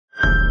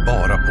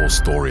Bara på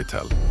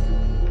Storytel.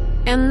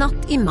 En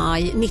natt i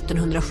maj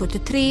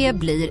 1973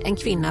 blir en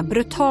kvinna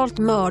brutalt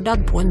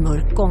mördad på en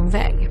mörk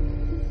gångväg.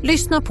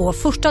 Lyssna på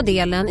första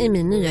delen i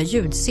min nya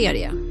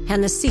ljudserie.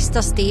 Hennes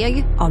sista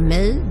steg av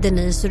mig,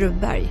 Denise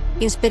Rubberg.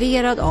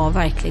 Inspirerad av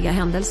verkliga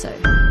händelser.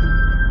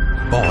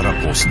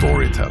 Bara på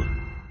Storytel.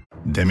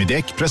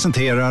 Demideck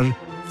presenterar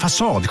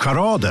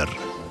Fasadcharader.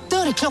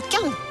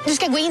 Dörrklockan. Du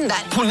ska gå in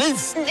där.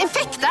 Polis?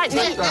 Effektar?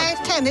 Nej,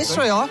 tennis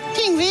tror jag.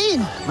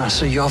 Pingvin.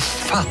 Alltså jag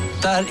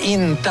fattar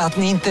inte att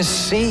ni inte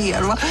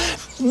ser. Va?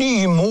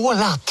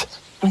 Nymålat.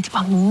 Men det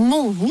var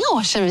många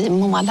år sedan vi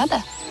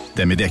målade.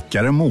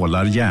 Demideckare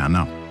målar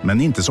gärna,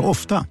 men inte så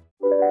ofta.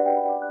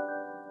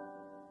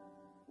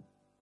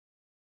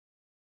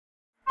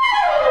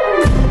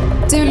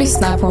 Du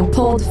lyssnar på en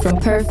podd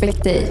från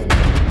Perfect Day.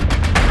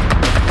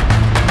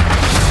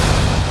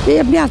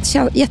 Jag blir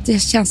alltid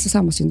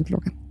jättekänslosam hos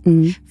gynekologen.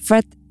 För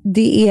att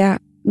det är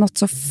något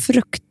så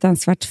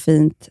fruktansvärt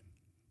fint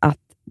att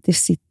det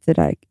sitter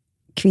där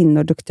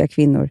kvinnor, duktiga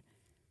kvinnor,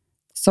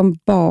 som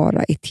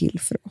bara är till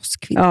för oss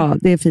kvinnor. Ja,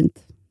 det är fint.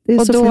 Det är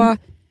och så då, fint.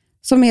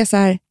 som är så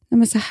här, nej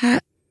men så här,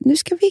 nu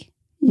ska vi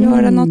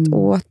göra något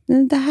åt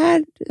det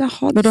här.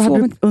 Jaha, men då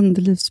hade du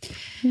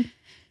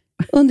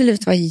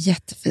underlivet var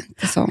jättefint.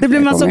 Det blir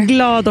man så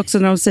glad också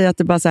när de säger att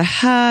det bara så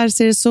här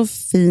ser det så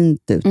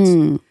fint ut.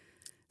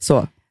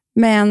 Så.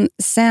 Men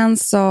sen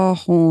sa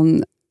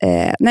hon,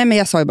 nej men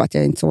jag sa ju bara att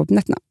jag inte sov på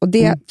nätterna. Och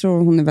det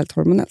tror hon är väldigt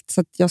hormonellt.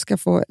 Så att jag ska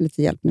få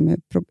lite hjälp nu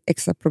med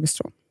extra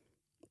progesteron.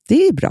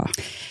 Det är bra.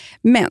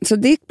 Men, så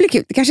det blir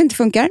kul. Det kanske inte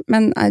funkar,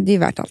 men det är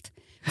värt allt.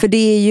 För det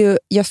är ju,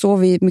 jag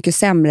sov ju mycket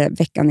sämre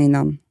veckan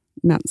innan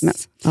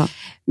mens. Ja.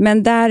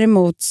 Men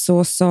däremot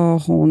så sa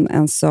hon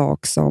en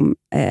sak som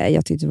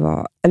jag tyckte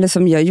var, eller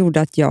som jag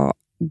gjorde att jag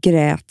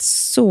grät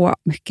så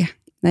mycket.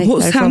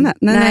 Hos henne?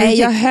 Nej,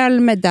 jag höll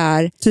mig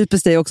där.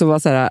 Typiskt dig också var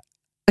så här,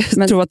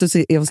 tror att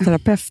du är hos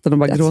terapeuten och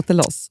bara gråter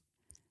loss.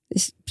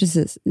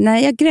 Precis.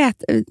 Nej, jag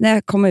grät när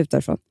jag kom ut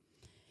därifrån.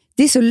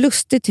 Det är så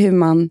lustigt hur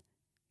man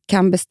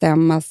kan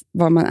bestämma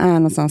var man är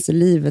någonstans i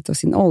livet och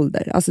sin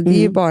ålder. Alltså det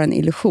är ju bara en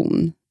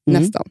illusion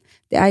nästan.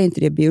 Det är ju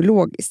inte det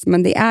biologiskt.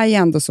 Men det är ju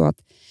ändå så att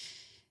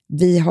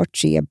vi har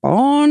 3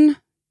 barn.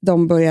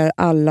 De börjar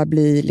alla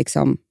bli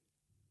liksom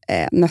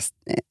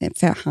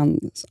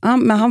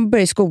men han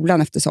börjar i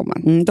skolan efter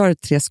sommaren. Då har du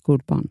 3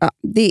 skolbarn. Ja,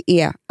 det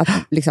är att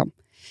liksom,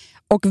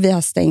 och vi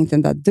har stängt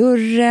den där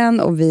dörren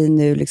och vi är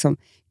nu liksom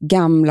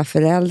gamla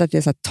föräldrar, det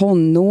är så här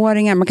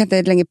tonåringar. Man kan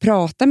inte längre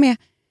prata med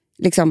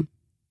liksom,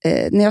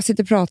 när jag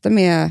sitter och pratar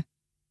med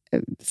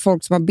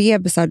folk som har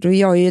bebisar, då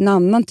är jag ju en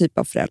annan typ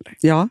av förälder.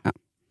 Ja.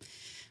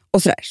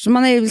 Och sådär. Så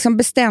man har ju liksom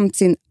bestämt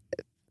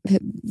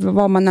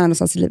var man är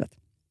någonstans i livet.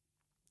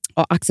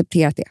 Och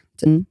accepterat det.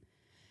 Typ.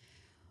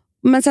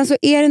 Men sen så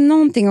är det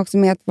någonting också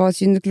med att vara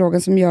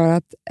gynekologen som gör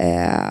att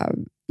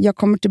jag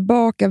kommer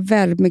tillbaka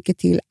väldigt mycket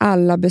till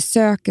alla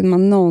besöken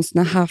man någonsin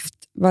har haft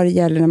vad det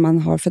gäller när man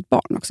har fått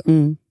barn också.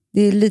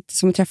 Det är lite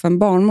som att träffa en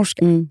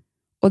barnmorska.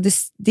 Och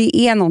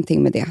det är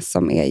någonting med det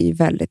som är ju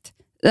väldigt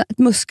ett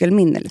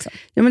muskelminne liksom.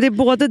 Ja, men det är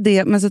både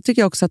det, men så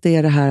tycker jag också att det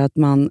är det här att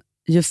man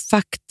ju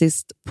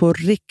faktiskt på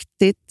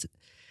riktigt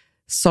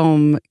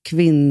som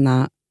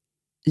kvinna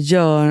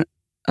gör,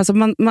 alltså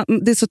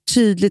det är så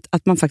tydligt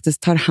att man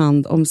faktiskt tar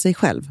hand om sig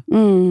själv.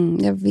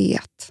 Jag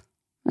vet.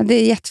 Ja, det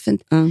är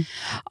jättefint.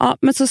 Ja,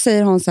 men så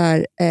säger hon så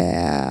här,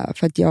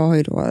 för att jag har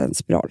ju då en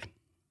spiral.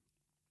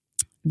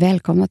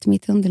 Välkomna till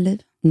mitt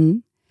underliv.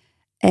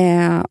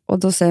 Och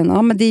då säger hon,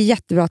 ja men det är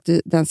jättebra att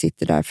den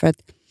sitter där för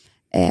att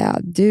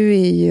du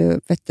är ju,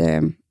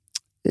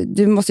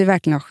 du måste ju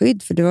verkligen ha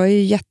skydd för du har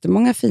ju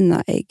jättemånga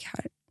fina ägg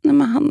här. Nej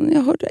men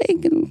jag hörde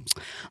äggen.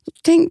 Då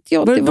tänkte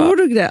jag att var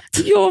du grät?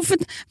 Ja,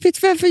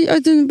 vet du varför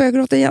jag började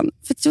gråta igen?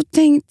 För då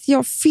tänkte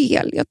jag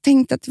fel. Jag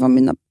tänkte att det var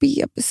mina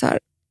bebisar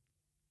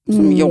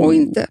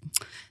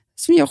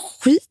som jag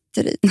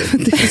skiter i.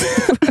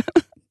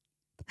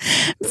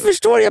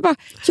 Förstår du?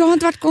 Jag har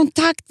inte varit i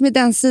kontakt med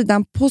den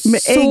sidan på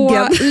med så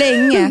äggen.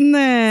 Länge.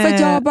 Nej. För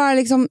att jag har bara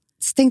liksom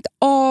stängt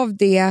av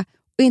det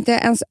och inte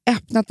ens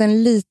öppnat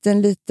en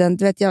liten,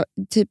 du vet, jag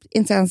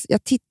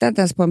tittar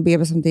inte ens på en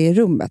bebis som det är i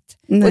rummet.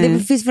 Nej. Och det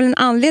finns väl en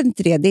anledning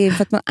till det. Det är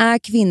för att man är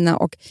kvinna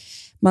och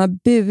man har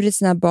burit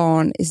sina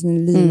barn i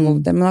sin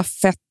livmoder. Man har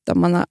fött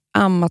dem, man har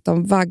ammat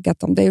dem, vaggat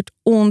dem. Det har gjort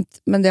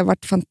ont, men det har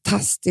varit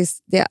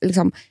fantastiskt. Det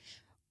liksom.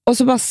 Och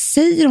så bara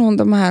säger hon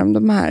de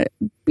här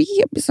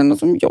bebisarna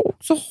som jag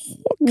också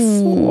har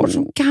kvar,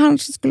 som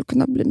kanske skulle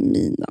kunna bli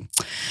mina.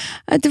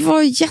 Det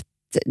var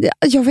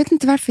jag vet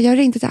inte varför, jag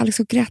ringde till Alex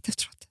och grät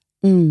efteråt.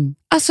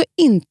 Alltså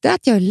inte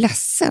att jag är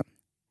ledsen,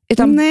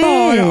 utan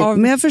bara av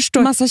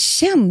massa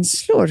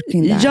känslor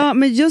kring det här. Ja,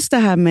 men just det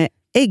här med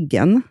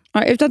äggen.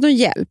 Ja, utan någon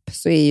hjälp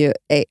så är ju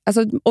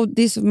alltså, och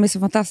det som är så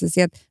fantastiskt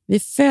är att vi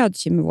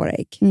föds ju med våra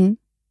ägg.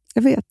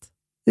 Jag vet,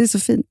 det är så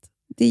fint.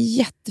 Det är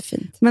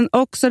jättefint. Men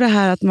också det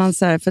här att man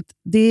så här, för att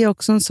det är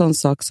också en sån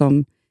sak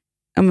som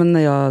när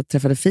jag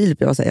träffade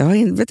Filip,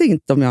 jag vet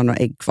inte om jag har några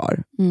ägg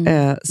kvar.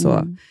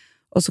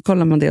 Och så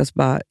kollar man det och så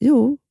bara,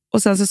 jo,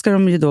 Och sen så ska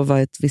de ju då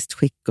vara ett visst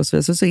skick och så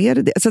vidare. Så är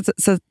det.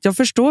 Så jag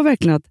förstår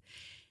verkligen att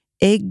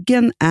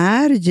äggen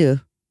är ju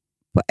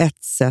på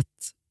ett sätt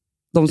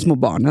de små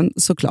barnen,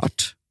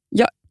 såklart.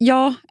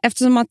 Ja,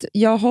 eftersom att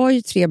jag har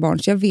ju 3 barn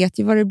så jag vet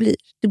ju vad det blir.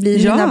 Det blir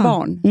mina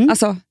barn.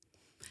 Alltså.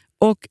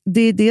 Och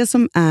det är det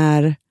som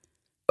är...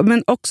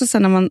 Men också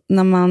sen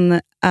när man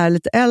är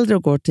lite äldre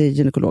och går till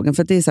gynekologen.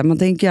 För att det är så här, man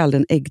tänker ju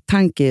aldrig en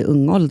äggtanke i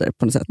ung ålder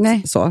på något sätt.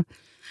 Nej. Så.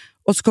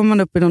 Och så kommer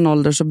man upp i någon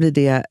ålder så blir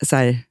det så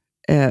här,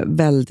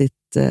 väldigt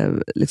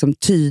liksom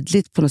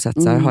tydligt på något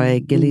sätt. Så här, har jag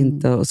ägg eller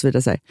inte och så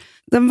vidare. Så här.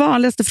 Den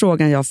vanligaste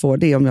frågan jag får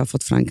det är om jag har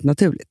fått Frank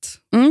naturligt.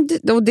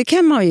 Och det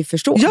kan man ju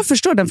förstå. Jag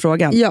förstår den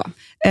frågan. Ja.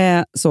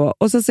 Så.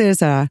 Och så säger det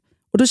så här,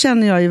 och då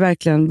känner jag ju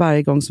verkligen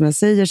varje gång som jag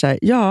säger så här,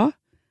 ja,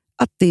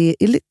 att det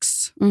är lyx.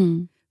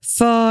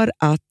 För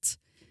att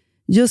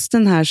just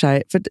den här, så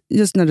här, för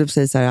just när du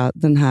säger så här,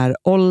 den här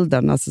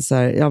åldern, alltså så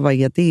här, ja, vad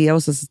är det?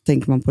 Och så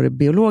tänker man på det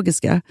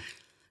biologiska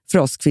för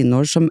oss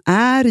kvinnor, som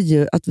är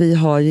ju att vi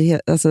har ju,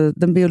 alltså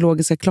den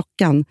biologiska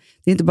klockan,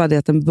 det är inte bara det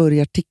att den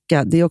börjar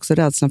ticka, det är också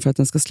rädslan för att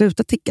den ska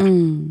sluta ticka.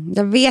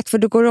 Jag vet, för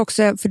det var det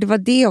också,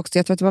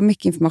 jag tror att det var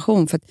mycket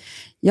information, för att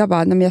jag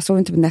bara, nej men jag sov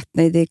inte på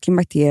nätterna, det är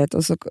klimakteriet,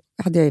 och så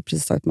hade jag ju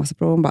precis tagit massa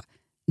prov och hon bara,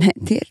 nej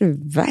det är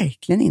du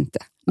verkligen inte.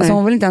 Alltså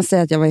hon vill inte ens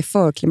säga att jag var i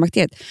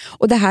förklimakteriet.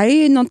 Och det här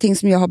är ju någonting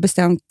som jag har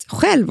bestämt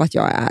själv att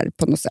jag är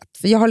på något sätt.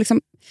 För jag har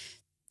liksom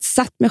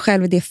satt mig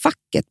själv i det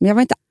facket, men jag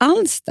var inte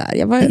alls där.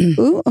 Jag var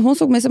ung, hon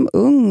såg mig som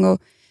ung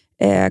och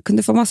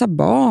kunde få massa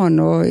barn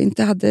och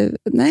inte hade,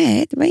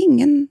 nej det var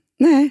ingen.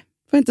 Nej,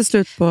 det var inte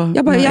slut på.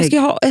 Jag bara, jag ska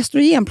ha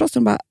östrogenplåster,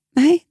 och bara,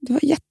 nej det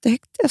var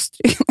jättehögt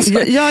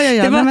östrogen.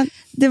 Ja.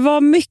 Det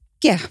var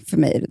mycket för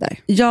mig det där.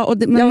 Ja,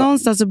 men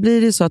någonstans så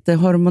blir det ju så att det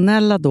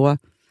hormonella då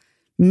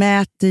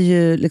mäter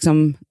ju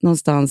liksom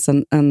någonstans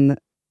en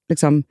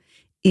liksom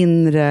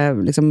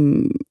inre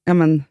liksom, ja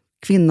men,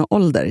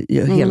 kvinnoålder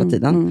ju hela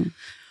tiden.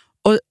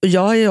 Och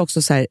jag är ju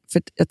också så här,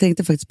 för jag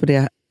tänkte faktiskt på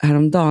det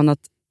häromdagen, att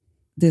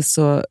det är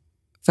så,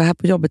 för här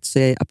på jobbet så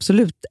är jag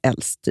absolut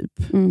äldst typ.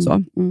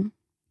 Så.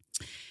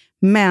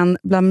 Men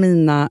bland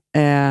mina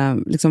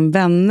liksom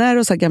vänner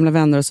och så här gamla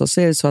vänner och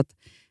så är det så att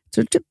jag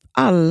tror typ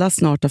alla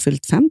snart har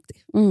fyllt 50.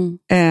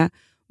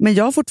 Men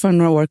jag har fortfarande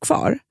några år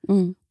kvar.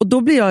 Och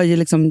då blir jag ju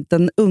liksom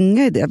den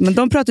unga i det. Men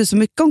de pratar ju så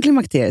mycket om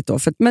klimakteriet då.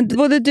 Men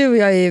både du och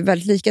jag är ju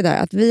väldigt lika där.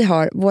 Att vi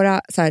har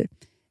våra så här,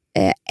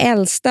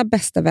 äldsta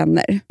bästa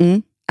vänner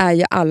är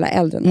ju alla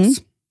äldre än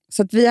oss.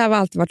 Så att vi har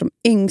alltid varit de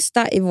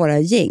yngsta i våra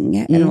gäng.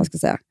 Eller vad man ska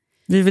säga.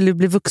 Vi vill ju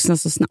bli vuxna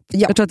så snabbt. Ja.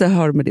 Jag tror att det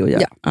har med det att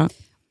göra. Ja.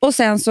 Och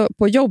sen så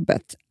på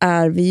jobbet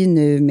är vi ju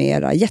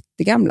numera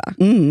jättegamla.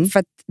 För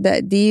att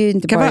det är ju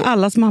inte kan bara... vara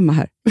allas mamma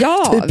här.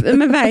 Ja,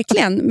 men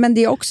verkligen. Men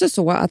det är också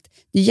så att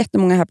det är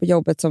jättemånga här på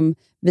jobbet som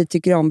vi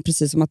tycker om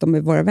precis som att de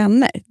är våra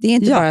vänner. Det är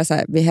inte bara så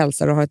här, vi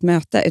hälsar och har ett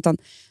möte. Utan,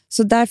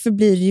 så därför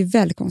blir det ju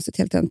väldigt konstigt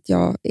helt enkelt.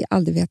 Jag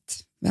aldrig vet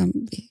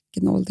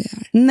vilken ålder det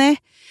är. Nej,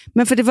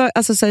 men för det var,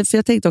 alltså, så här, för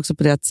jag tänkte också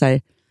på det att, så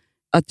här,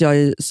 att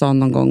jag sa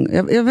någon gång,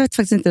 jag vet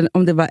faktiskt inte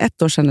om det var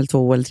 1 år sedan eller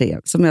 2 eller 3,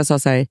 som jag sa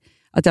så här,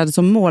 att jag hade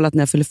som mål att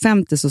när jag fyller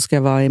 50 så ska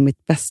jag vara i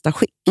mitt bästa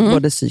skick,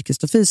 både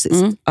psykiskt och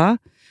fysiskt. Ja.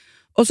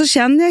 Och så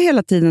känner jag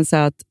hela tiden så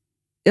att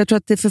jag tror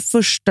att det är för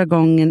första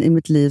gången i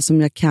mitt liv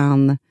som jag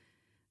kan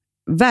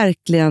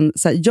verkligen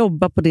så här,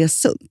 jobba på det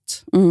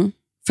sunt.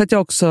 För att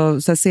jag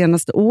också, så här,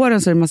 senaste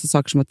åren så är det en massa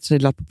saker som har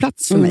trillat på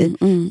plats för mig.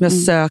 Men jag har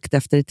sökt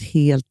efter ett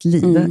helt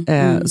liv.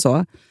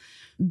 Så.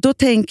 Då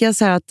tänker jag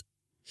så här att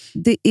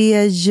det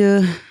är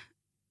ju...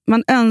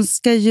 Man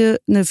önskar ju,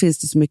 nu finns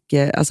det så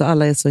mycket, alltså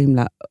alla är så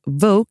himla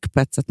woke på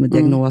ett sätt med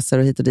diagnoser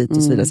och hit och dit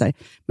och så vidare. Så här,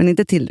 men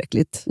inte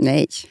tillräckligt.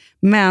 Nej.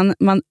 Men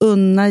man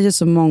unnar ju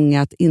så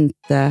många att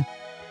inte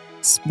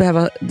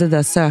behöva det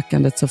där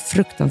sökandet så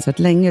fruktansvärt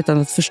länge, utan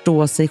att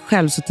förstå sig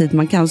själv så tid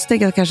man kan. Så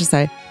tänker jag kanske så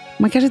här,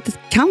 man kanske inte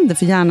kan det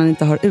för hjärnan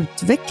inte har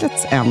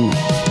utvecklats än.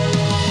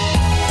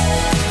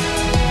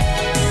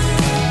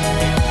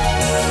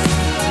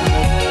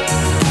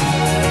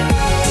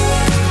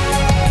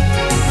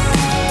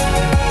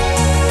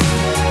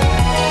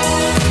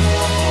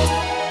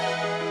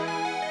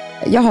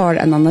 Jag har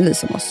en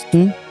analys om oss.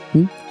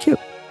 Kul.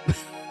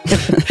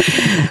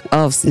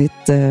 Avsnitt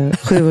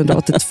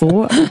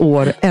 782,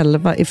 år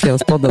 11 i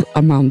Fredagspodden.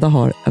 Amanda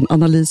har en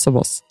analys om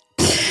oss.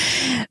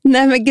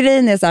 Nej, men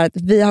grejen är så här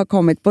att vi har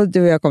kommit, både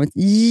du och jag har kommit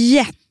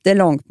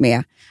jättelångt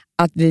med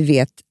att vi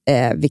vet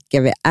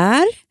vilka vi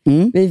är.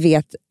 Vi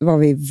vet vad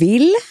vi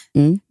vill.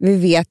 Vi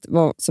vet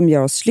vad som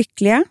gör oss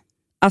lyckliga.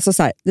 Alltså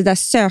så här, det där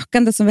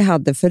sökandet som vi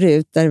hade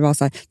förut, där det var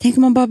så här, tänk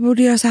om man bara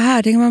borde göra så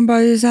här, tänk om man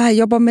bara göra så här,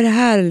 jobba med det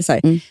här eller så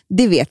här.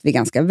 Det vet vi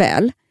ganska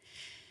väl.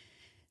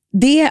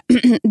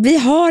 Vi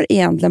har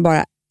egentligen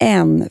bara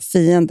en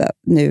fiende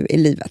nu i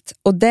livet,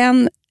 och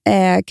den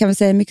kan vi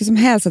säga mycket som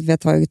helst att vi har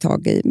tagit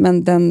tag i,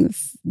 men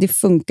det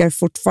funkar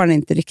fortfarande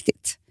inte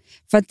riktigt.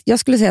 För att jag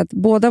skulle säga att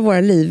båda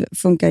våra liv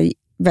funkar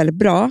väldigt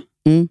bra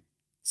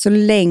så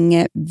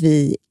länge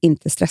vi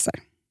inte stressar.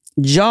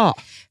 Ja.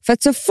 För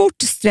att så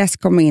fort stress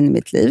kommer in i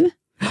mitt liv,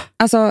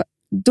 alltså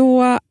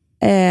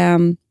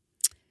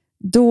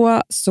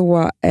då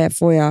så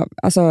får jag,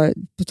 alltså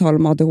på tal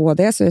om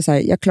ADHD, så är det så här,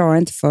 jag klarar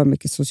inte för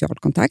mycket social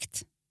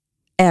kontakt.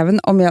 Även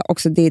om jag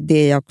också, det är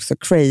det jag också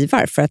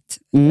cravar för att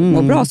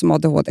må bra som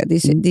ADHD. Det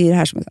är det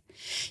här som är så.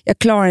 Jag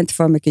klarar inte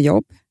för mycket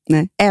jobb.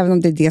 Nej. Även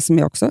om det är det som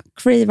jag också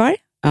cravar.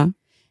 Ja.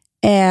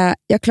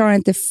 Jag klarar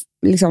inte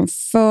liksom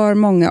för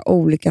många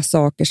olika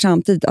saker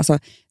samtidigt. Alltså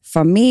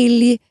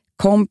familj,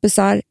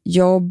 kompisar,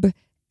 jobb,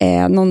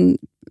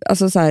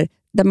 alltså så här,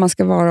 där man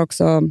ska vara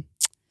också.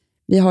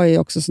 Vi har ju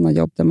också sådana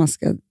jobb där man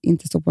ska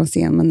inte stå på en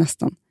scen, men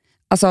nästan.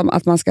 Alltså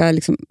att man ska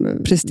liksom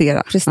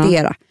prestera.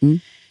 Ja.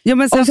 Ja,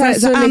 men så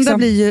andra liksom,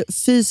 blir ju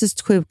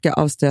fysiskt sjuka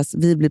av stress,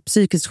 vi blir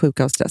psykiskt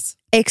sjuka av stress.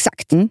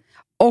 Exakt.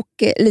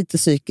 Och lite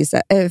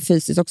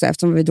fysiskt också,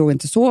 eftersom vi då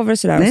inte sover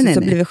så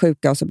blir vi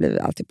sjuka och så blir vi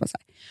alltid på så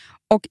här.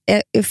 Och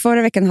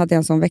förra veckan hade jag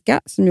en sån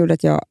vecka som gjorde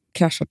att jag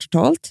kraschade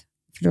totalt,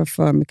 för det var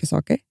för mycket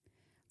saker.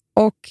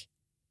 Och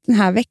den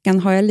här veckan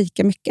har jag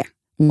lika mycket.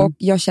 Och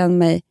jag känner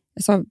mig,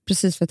 jag sa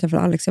precis för att jag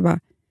träffade Alex, jag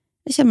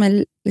känner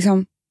mig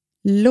liksom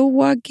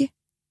låg,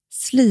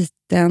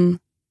 sliten.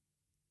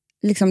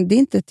 Liksom, det är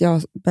inte att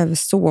jag behöver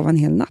sova en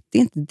hel natt. Det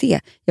är inte det.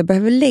 Jag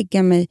behöver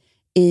lägga mig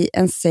i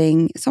en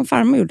säng, som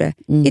farmor gjorde,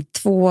 i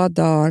 2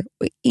 dagar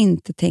och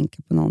inte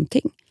tänka på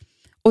någonting.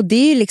 Och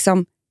det är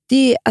liksom,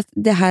 det är att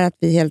det här att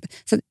vi helt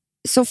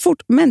så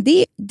fort, men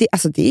det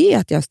är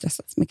att jag har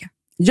stressat så mycket.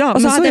 Ja,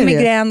 och så hade jag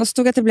migrän migrän och så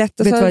tog jag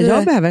tabletter. Vet du vad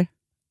jag behöver?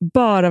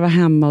 Bara vara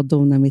hemma och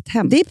dona mitt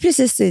hem. Det är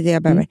precis det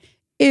jag behöver.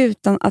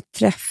 Utan att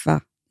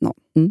träffa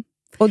någon.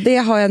 Och det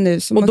har jag nu.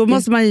 Och då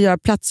måste man ju göra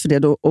plats för det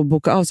då och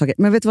boka av saker.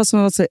 Men vet du vad som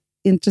var så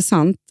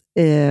intressant?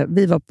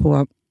 Vi var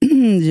på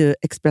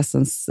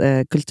Expressens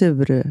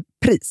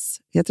kulturpris.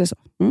 Heter det så?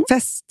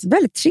 Fest.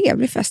 Väldigt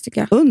trevlig fest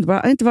tycker jag.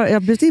 Underbar. Jag har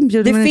blivit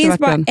inbjuden. Det finns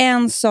bara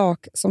en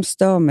sak som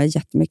stör mig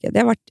jättemycket. Det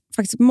har varit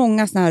faktiskt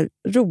många såna här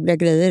roliga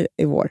grejer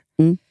i vår.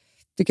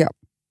 Tycker jag.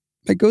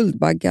 Med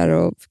Guldbaggar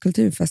och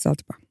kulturfest och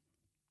allt.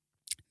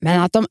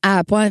 Men att de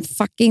är på en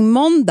fucking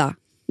måndag.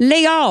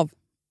 Lägg av!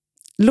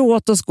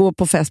 Låt oss gå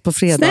på fest på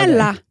fredag.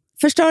 Snälla!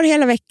 Förstör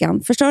hela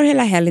veckan. Förstör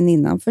hela helgen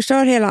innan.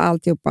 Förstör hela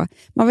alltihopa.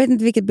 Man vet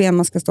inte vilket ben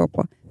man ska stå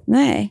på.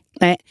 Nej.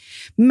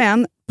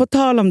 Men på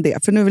tal om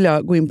det, för nu vill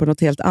jag gå in på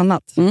något helt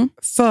annat.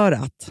 För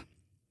att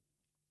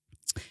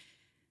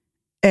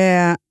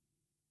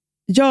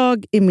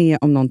jag är med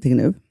om någonting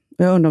nu.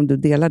 Jag undrar om du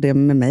delar det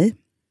med mig.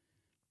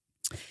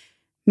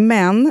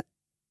 Men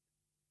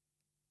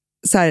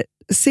så här,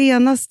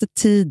 senaste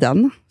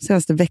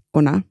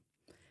veckorna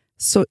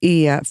så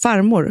är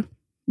farmor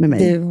med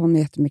mig. Hon är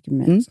jättemycket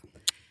med mig också.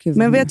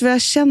 Men vet du vad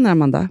jag känner,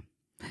 Amanda?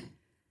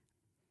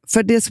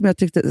 För det som jag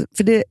tyckte,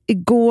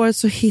 igår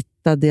så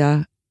hittade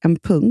jag en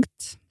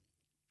punkt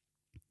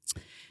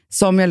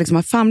som jag liksom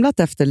har famlat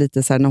efter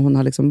lite så här, när hon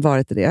har liksom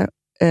varit i det.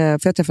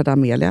 För jag träffade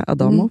Amelia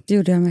Adamo. Det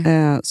gjorde jag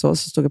med. Så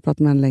stod jag och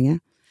pratade med henne länge.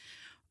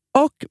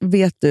 Och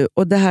vet du,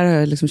 och det här har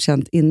jag liksom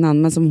känt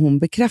innan, men som hon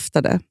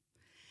bekräftade,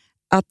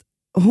 att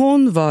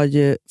hon var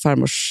ju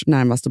farmors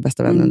närmaste och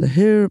bästa vän under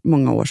hur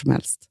många år som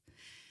helst.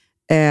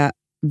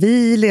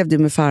 Vi levde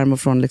ju med farmor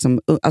från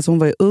liksom, alltså hon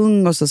var ju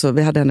ung och så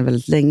vi hade henne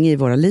väldigt länge i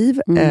våra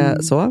liv.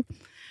 Så.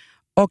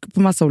 Och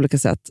på massa olika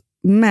sätt.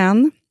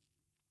 Men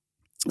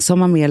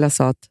som Amelia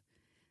sa, att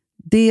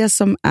det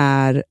som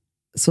är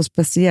så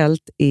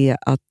speciellt är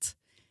att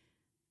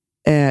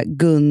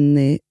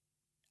Gunni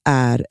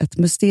är ett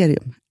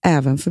mysterium,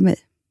 även för mig.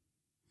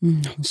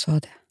 Hon sa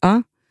det.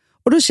 Ja.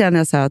 Och då känner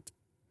jag så här att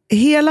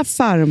hela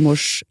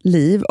farmors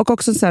liv, och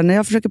också så här, när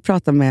jag försöker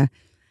prata med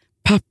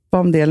pappa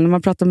om det, eller när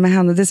man pratar med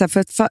henne, det är så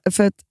här,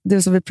 för att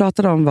det som vi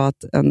pratade om var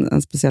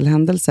en speciell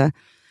händelse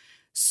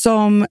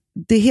som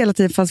det hela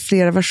tiden fanns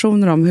flera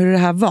versioner om hur det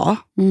här var.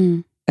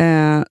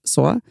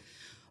 Så.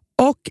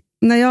 Och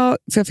när jag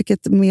fick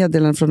ett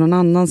meddelande från någon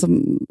annan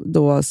som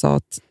då sa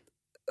att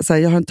så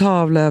här, jag har en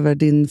tavla över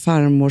din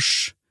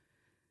farmors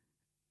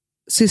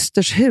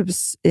systers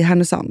hus i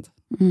Härnösand.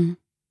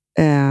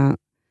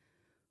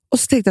 Och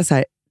så tänkte jag så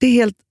här, det är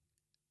helt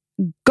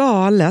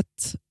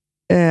galet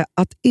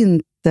att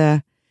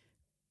inte...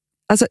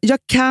 Alltså, jag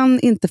kan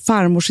inte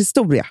farmors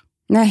historia.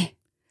 Nej.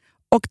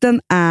 Och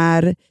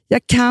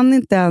jag kan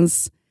inte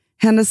ens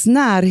hennes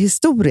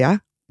närhistoria.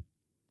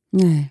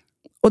 Nej.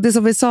 Och det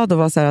som vi sa då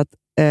var så här att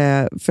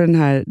för den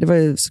här, det var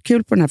ju så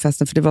kul på den här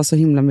festen, för det var så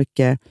himla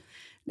mycket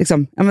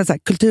liksom, så här,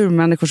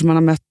 kulturmänniskor som man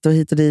har mött och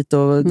hit och dit,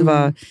 och det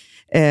var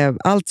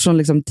allt från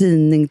liksom,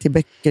 tidning till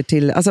böcker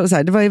till, alltså, så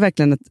här, det var ju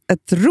verkligen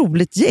ett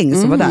roligt gäng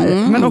som var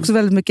där, men också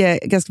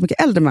ganska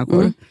mycket äldre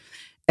människor.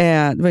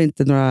 Det var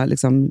inte några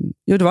liksom,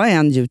 det var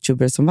en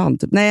YouTuber som vann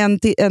typ. Nej,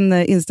 en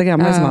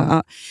Instagrammare som vann.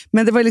 Ja.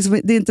 Men det var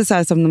liksom, det är inte så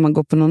här som när man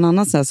går på någon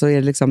annan så är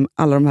det liksom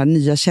alla de här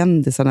nya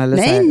kändisarna eller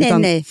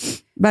nej.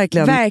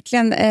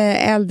 Verkligen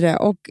äldre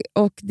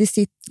och det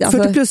sitter alltså,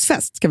 40 plus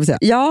fest ska vi säga.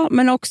 Ja,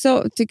 men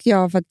också tycker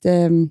jag för att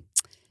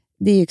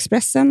det är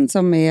Expressen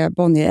som är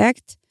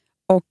Bonnierägt,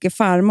 och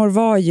farmor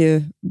var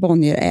ju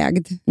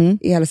Bonnierägd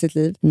i hela sitt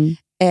liv.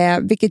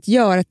 Vilket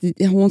gör att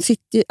hon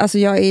sitter, alltså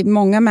jag är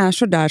många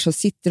människor där, så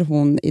sitter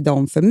hon i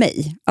dem för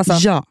mig. Alltså,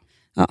 ja.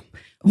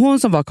 hon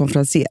som var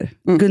konferencier,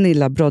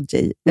 Gunilla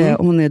Brodji,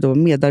 hon är då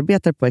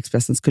medarbetare på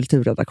Expressens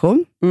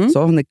kulturredaktion.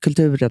 Så hon är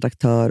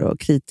kulturredaktör och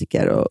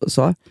kritiker och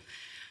så.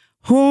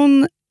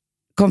 Hon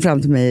kom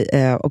fram till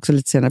mig också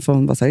lite senare, för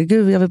hon var så här,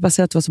 gud, jag vill bara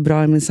säga att det var så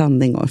bra i min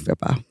sanning. Och jag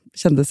bara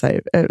kände så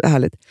här,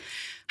 härligt.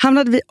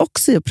 Hamnade vi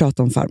också i att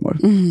prata om farmor.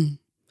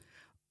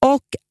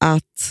 Och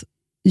att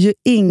ju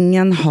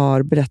ingen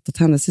har berättat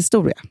hennes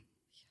historia.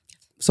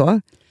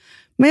 Så.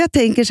 Men jag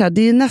tänker så här,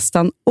 det är ju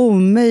nästan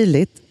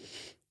omöjligt.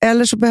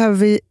 Eller så behöver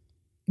vi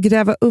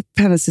gräva upp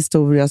hennes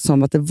historia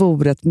som att det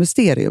vore ett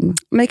mysterium.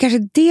 Men det är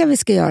kanske det vi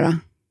ska göra.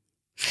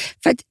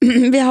 För att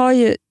vi har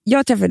ju,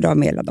 jag träffade idag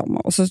Amelia dem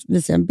och så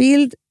visade jag en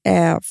bild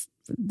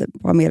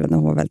på Amelia när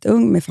hon var väldigt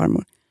ung med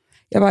farmor.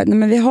 Jag bara, nej,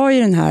 men vi har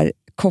ju den här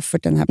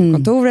kofferten här på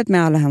kontoret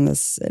med alla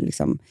hennes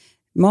liksom,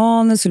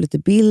 manus och lite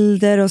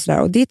bilder och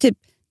sådär. Och det är typ,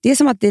 det är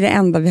som att det är det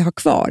enda vi har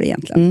kvar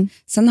egentligen.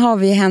 Sen har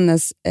vi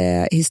hennes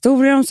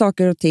historier om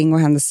saker och ting och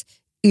hennes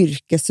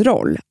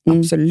yrkesroll,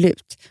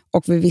 absolut.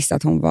 Och vi visste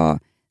att hon var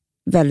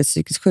väldigt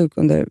psykiskt sjuk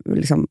under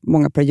liksom,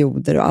 många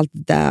perioder och allt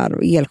där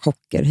och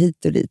elchocker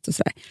hit och dit och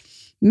sådär.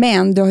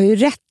 Men du har ju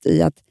rätt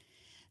i att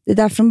det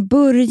där från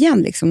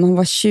början liksom, när hon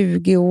var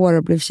 20 år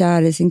och blev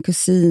kär i sin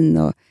kusin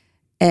och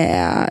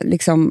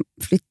liksom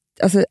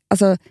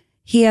alltså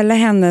hela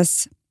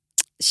hennes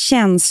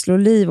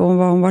känsloliv och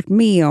vad hon varit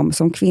med om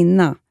som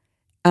kvinna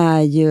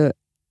är ju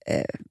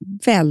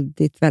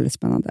väldigt, väldigt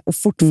spännande och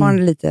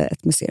fortfarande lite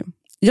ett museum.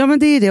 Ja, men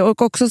det är det.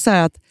 Och också så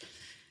här att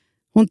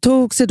hon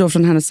tog sig då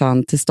från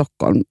Härnösand till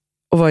Stockholm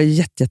och var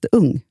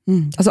jätteung.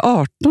 Alltså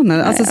 18.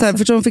 Alltså, så här,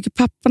 för hon fick ju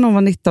pappa när hon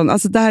var 19.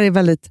 Alltså det här är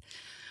väldigt...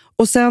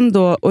 Och sen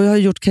då, och jag har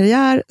gjort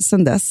karriär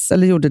sen dess,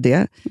 eller gjorde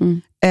det.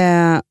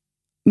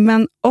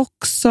 Men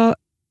också,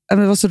 det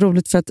var så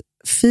roligt för att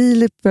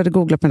Filip började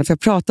googla på henne, för jag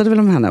pratade väl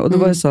om henne. Och då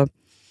var det så,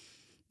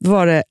 då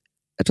var det,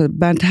 jag tror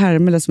Bernt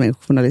Hermele som är en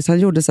journalist, han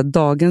gjorde så här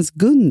Dagens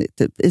Gunni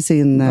typ, i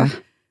sin...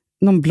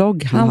 någon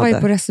blogg han var hade.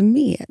 Ju på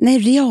Resumé. Nej,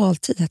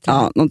 Realtid hette det.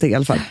 Ja, någonting i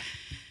alla fall.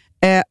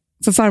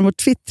 För farmor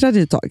twittrade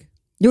ju ett tag.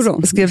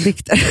 Jo, skrev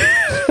dikter.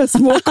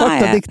 Små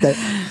korta dikter.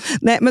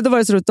 Nej, men då var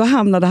det så roligt. Då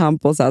hamnade han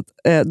på så att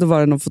då var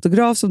det någon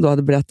fotograf som då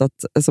hade berättat,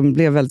 som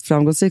blev väldigt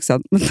framgångsrik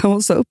sen. Men när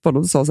hon sa upp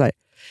honom sa så här: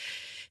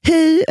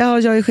 hej,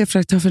 jag är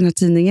chefredaktör för den här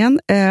tidningen.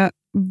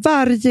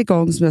 Varje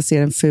gång som jag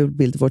ser en ful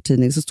bild i vår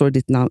tidning så står det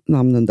ditt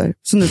namn under.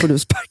 Så nu får du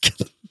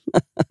sparken.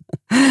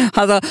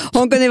 Alltså,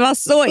 hon kunde vara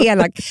så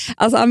elak.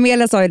 Alltså,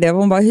 Amelia sa ju det.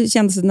 Hon bara, hur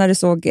kändes det när du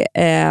såg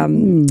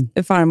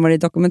farmor i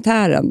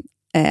dokumentären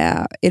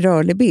i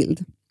rörlig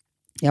bild?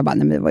 Jag bara,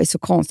 nej, men det var ju så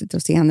konstigt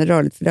att se henne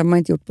rörligt, för det har man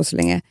inte gjort på så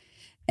länge.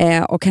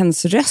 Och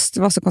hennes röst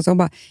var så konstig. Hon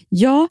bara,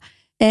 ja,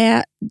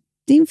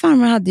 din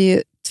farmor hade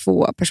ju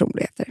 2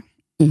 personligheter.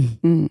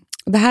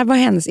 Och det här var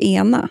hennes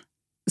ena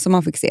som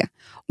man fick se.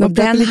 Och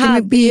den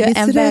hade ju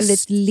en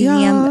väldigt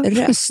len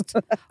röst.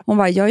 Hon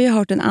bara, jag har ju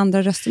hört den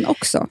andra rösten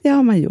också. Det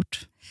har man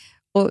gjort.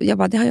 Och jag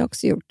bara, det har jag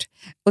också gjort.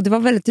 Och det var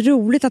väldigt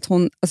roligt att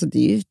hon, alltså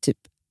det är ju typ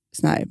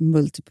sån här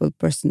multiple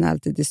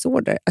personality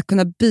disorder, att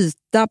kunna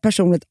byta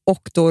personlighet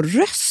och då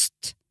röst.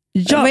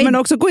 Ja, men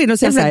också gå in och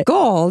säga så här,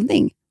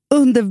 galning.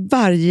 Under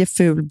varje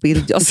ful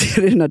bild jag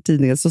ser i den här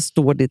tidningen så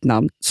står ditt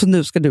namn, så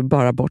nu ska du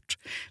bara bort.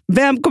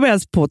 Vem kommer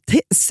ens på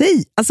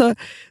sig? Alltså,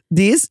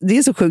 det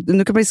är så sjukt.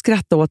 Nu kan man ju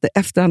skratta åt det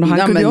efterhand, och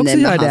han kunde ju också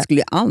göra det. Han skulle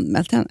ju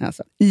anmält henne.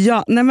 Alltså.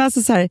 Ja, nej, men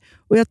alltså så här,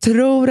 och jag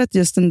tror att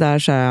just den där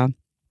så här,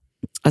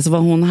 alltså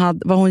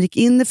vad hon gick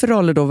in i för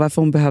roller då,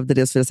 varför hon behövde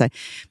det och så vidare.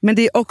 Men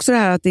det är också det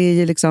här att det är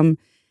ju liksom,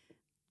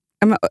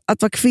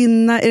 att vara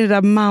kvinna är det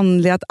där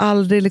manliga, att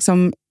aldrig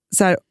liksom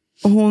så här,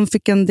 och hon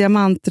fick en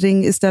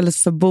diamantring istället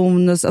för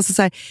bonus. Alltså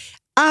så här,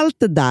 allt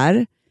det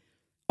där,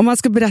 om man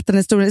ska berätta den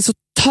historien, är så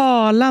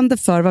talande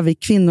för vad vi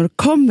kvinnor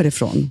kommer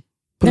ifrån.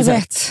 Jag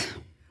vet.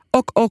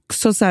 Och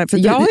också så här, för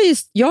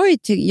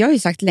jag har ju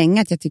sagt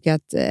länge att jag tycker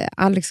att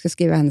Alex ska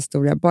skriva hennes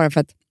historia, bara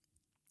för att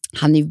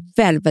han är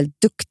väldigt,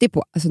 väldigt duktig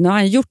på. Alltså nu har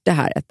han gjort det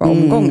här ett par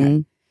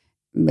omgångar.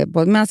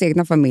 Både med hans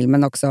egna familj,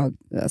 men också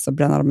alltså,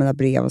 bränna av mina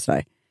brev och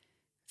sådär.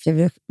 För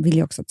jag vill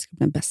ju också att det ska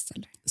bli en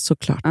bestseller.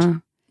 Såklart.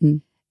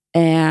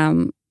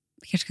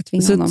 Vi kanske ska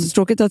tvinga honom. Så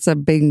tråkigt att så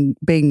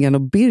här, Bengan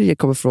och Birger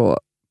kommer få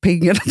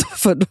pengarna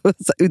för då,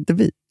 så inte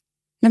vi.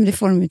 Nej, men det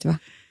får de inte, va?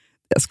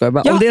 Jag skojar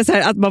bara. Om det är så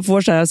här att man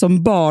får så här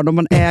som barn, om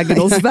man äger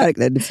någons verk.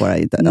 Nej, det får jag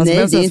inte. Alltså,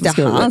 nej, det är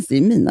inte hans. Det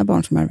är mina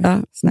barn som är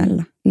det.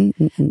 Snälla.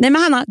 Nej, men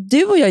Hanna,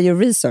 du och jag gör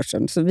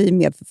researchen, så vi är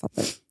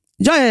medförfattare.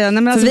 Ja. Nej,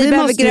 men alltså, vi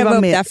behöver gräva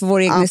upp med. det för vår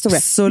egen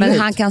historia. Men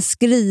han kan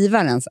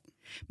skriva den sen.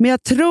 Men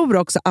jag tror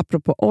också,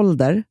 apropå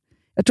ålder,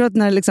 jag tror att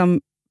när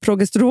liksom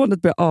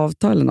progesteronet börjar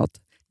avta eller något,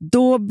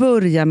 då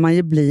börjar man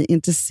ju bli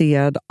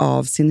intresserad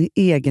av sin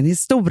egen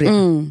historia.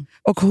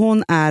 Och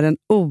hon är en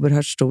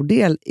oerhört stor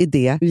del i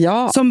det.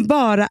 Ja. Som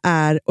bara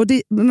är...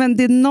 Men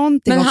det är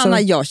någonting. Men också...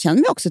 Hanna, jag känner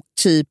mig också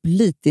typ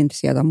lite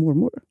intresserad av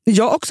mormor.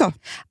 Jag också.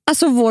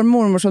 Alltså vår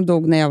mormor som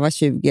dog när jag var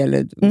 20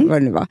 eller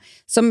vad det nu var.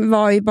 Som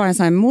var ju bara en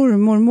sån här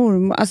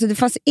mormor. Alltså det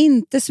fanns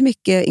inte så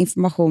mycket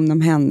information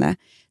om henne.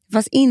 Det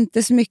Fast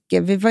inte så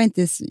mycket. Vi var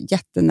inte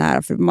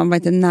jättenära. För man var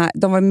inte nära.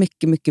 De var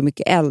mycket, mycket,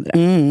 mycket äldre.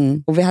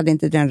 Och vi hade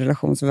inte den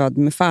relation som vi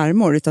hade med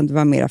farmor. Utan det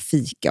var mera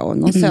fika och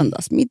någon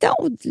söndagsmiddag.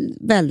 Och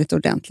väldigt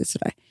ordentligt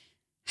sådär.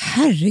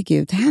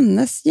 Herregud,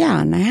 hennes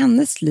hjärna,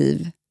 hennes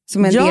liv.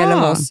 Som en del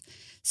av oss.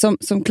 Som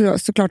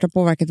såklart har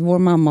påverkat vår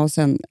mamma och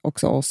sen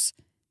också oss.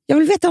 Jag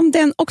vill veta om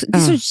den också. Det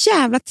är så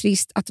jävla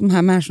trist att de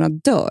här människorna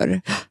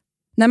dör.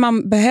 När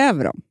man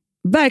behöver dem.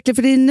 Verkligen,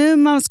 för det är nu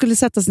man skulle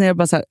sätta sig ner och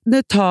bara så här,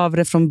 nu tar vi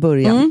det från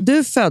början.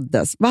 Du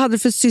föddes, vad hade du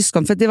för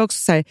syskon? För det var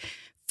också så här,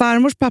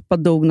 farmors pappa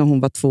dog när hon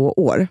var 2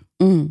 år.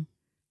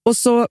 Och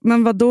så,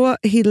 men vad då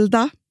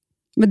Hilda?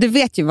 Men du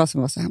vet ju vad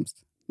som var så hemskt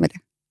med det.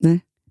 Nej.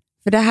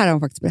 För det här har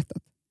hon faktiskt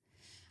berättat.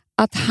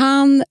 Att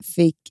han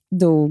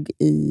dog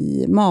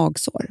i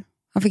magsår.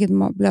 Han fick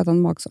ett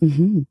blödande magsår.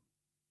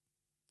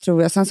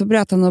 Tror jag. Sen så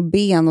bröt han några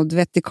ben och du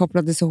vet, det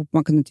kopplades ihop.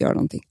 Man kunde inte göra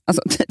någonting.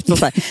 Alltså, typ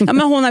så här. Ja,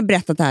 men hon har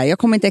berättat det här. Jag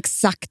kommer inte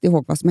exakt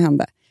ihåg vad som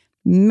hände.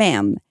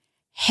 Men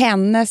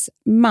hennes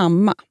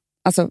mamma,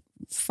 alltså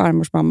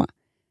farmors mamma,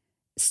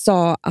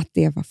 sa att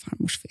det var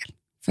farmors fel.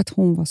 För att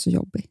hon var så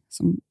jobbig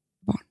som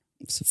barn.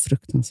 Så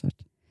fruktansvärt.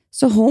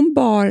 Så hon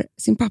bar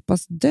sin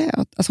pappas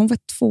död. Alltså hon var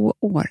 2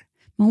 år.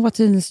 Men hon var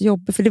tydligen så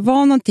jobbig. För det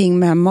var någonting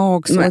med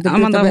magsår.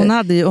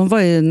 Amanda, hon var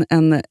ju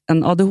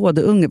en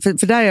ADHD-unge.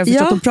 För där har jag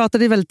förstått att hon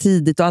pratade väldigt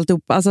tidigt och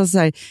alltihop. Alltså, så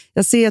här,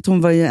 jag ser att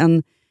hon var ju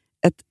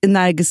ett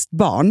energiskt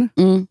barn.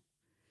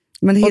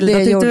 Men Hilda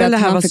tyckte väl det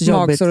här var så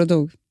jobbigt. Magsår och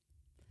dog.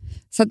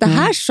 Så det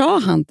här sa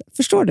han.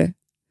 Förstår du?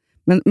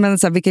 Men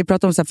så här, vi kan ju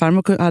prata om så här,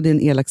 farmor hade ju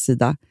en elak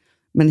sida.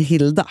 Men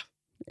Hilda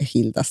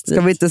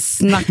ska vi inte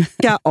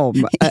snacka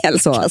om.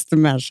 Elakaste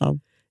människan.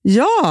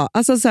 Ja,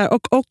 alltså så här,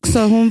 och också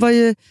hon var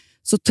ju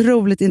så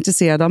otroligt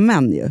intresserad av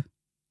män ju.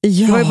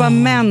 Ja. Det var ju bara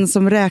män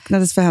som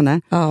räknades för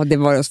henne. Ja, det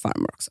var ju hos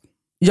farmor också.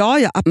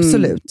 Ja,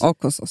 absolut.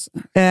 Och hos oss.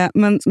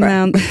 Men så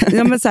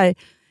här,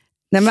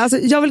 nej, men alltså,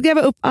 jag vill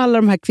gräva upp alla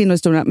de här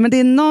kvinnohistorierna, men det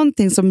är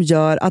någonting som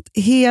gör att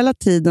hela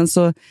tiden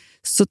så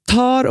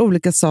tar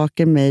olika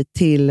saker mig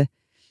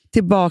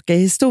tillbaka i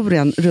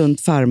historien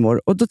runt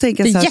farmor. Och då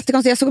tänker jag det är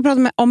jättekonstigt. Jag såg och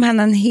pratade om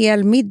henne en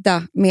hel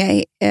middag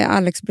med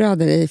Alex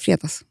bröder i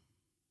fredags.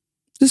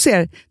 Du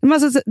ser, men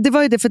alltså, det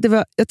var ju det,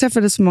 för jag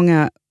träffade så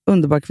många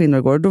underbara kvinnor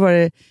igår. Då var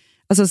det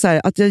alltså, så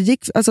här, att jag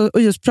gick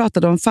och just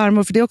pratade om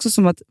farmor, för det är också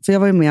som att, för jag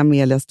var ju med i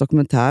Amelias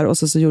dokumentär och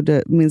så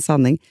gjorde Min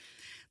sanning.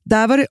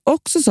 Där var det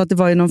också så att det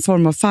var ju någon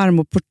form av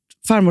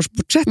farmors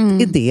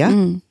porträtt i det.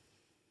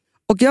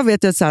 Och jag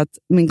vet ju så att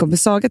min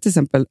kompis Saga till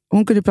exempel,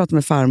 hon kunde prata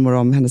med farmor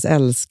om hennes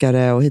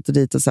älskare och hit och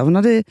dit och så. Hon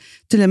hade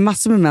tydligen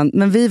massor med män,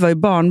 men vi var ju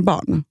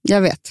barnbarn.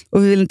 Jag vet.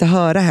 Och vi ville inte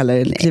höra heller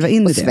eller kliva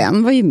in i det. Och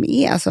Sven var ju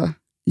med alltså.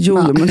 Jo,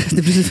 men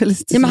det blir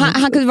väldigt... Ja, men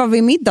han kunde vara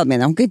vid middag med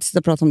henne. Hon kunde inte sitta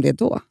och prata om det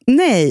då.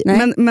 Nej.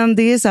 Men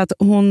det är så att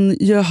hon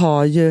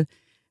har ju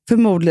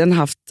förmodligen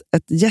haft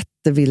ett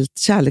jättevilt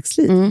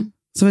kärleksliv.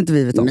 Som inte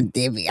vi vet om. Men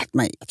det vet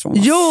man ju. Jag tror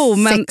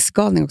hon var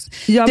sexgalning också.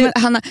 Ja, du, men,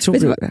 Hanna, tror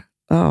du det?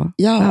 Ja.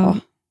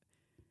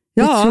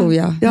 Det tror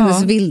jag.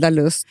 Hennes vilda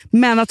lust.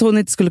 Men att hon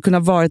inte skulle kunna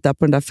varit där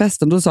på den där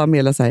festen. Då sa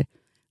Amelia så här,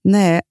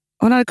 nej,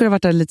 hon hade kunnat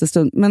varit där en liten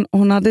stund. Men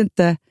hon hade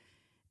inte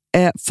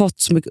fått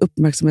så mycket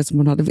uppmärksamhet som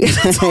hon hade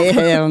velat.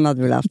 Hon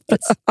hade väl haft.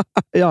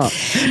 Ja.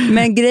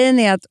 Men grejen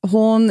är att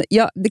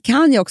det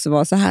kan ju också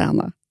vara så här,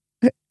 Anna,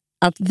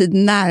 att vi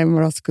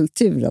närmar oss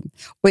kulturen.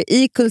 Och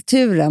i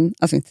kulturen,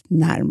 alltså inte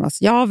närmar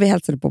oss, vi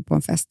hälsade på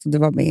en fest och det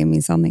var med i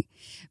Min sanning.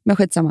 Men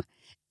skitsamma.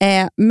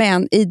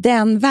 Men i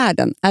den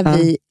världen är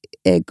vi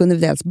Gunnar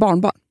Widells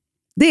barnbarn.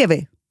 Det är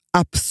vi.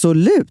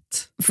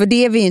 Absolut. För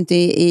det är vi ju inte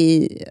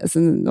alltså,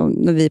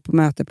 när vi är på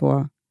möte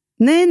på...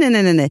 Nej,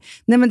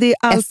 men det är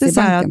alltid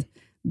så här att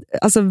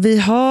alltså, vi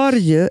har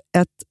ju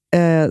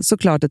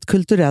såklart ett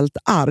kulturellt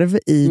arv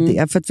i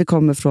det, för att vi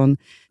kommer från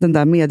den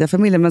där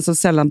mediafamiljen, men som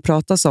sällan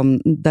pratas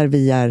om där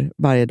vi är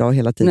varje dag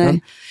hela tiden.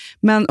 Nej.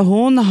 Men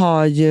hon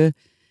har ju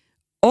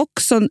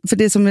också, för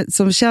det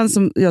som känns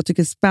som jag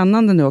tycker är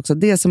spännande nu också,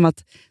 det är som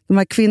att de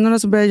här kvinnorna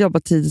som började jobba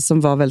tidigt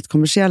som var väldigt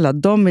kommersiella,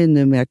 de är ju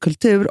nu mer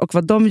kultur, och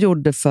vad de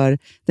gjorde för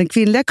den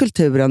kvinnliga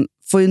kulturen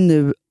får ju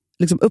nu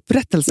liksom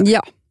upprättelse.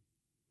 Ja.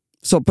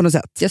 Så på något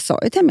sätt. Jag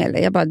sa ju till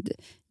Amelia,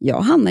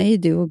 Hanna är ju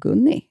du och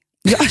Gunni.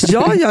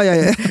 Ja.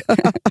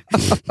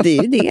 Det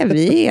är ju det,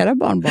 vi är era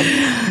barnbarn.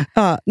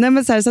 Ja, nej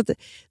men så att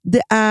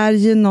det är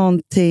ju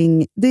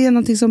någonting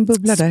som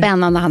bubblar där.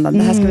 Spännande, Hanna,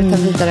 det här ska vi ta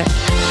vidare.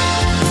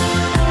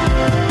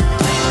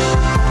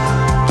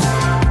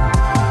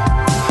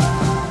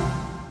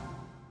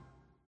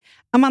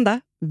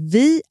 Amanda,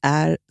 vi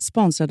är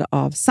sponsrade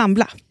av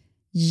Sambla.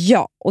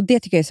 Ja, och det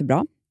tycker jag är så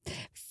bra.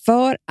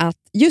 För att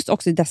just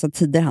också i dessa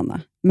tider,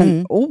 Hanna,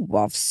 men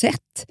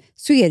oavsett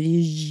så är det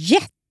ju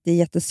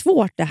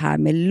jättesvårt det här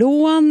med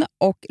lån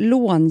och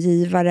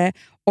långivare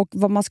och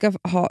vad man ska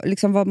ha,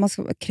 liksom vad man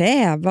ska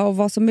kräva och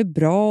vad som är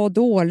bra och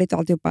dåligt och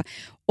alltihopa.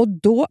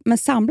 Men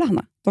Sambla,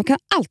 Hanna, de kan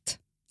allt.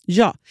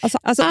 Ja,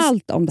 alltså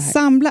allt om det här.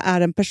 Sambla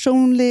är en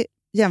personlig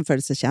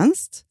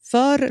jämförelsetjänst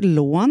för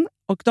lån,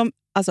 och de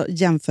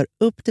jämför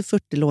upp till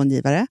 40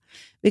 långivare,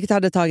 vilket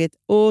hade tagit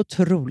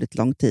otroligt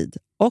lång tid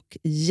och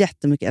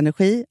jättemycket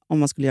energi om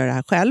man skulle göra det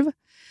här själv.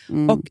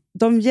 Och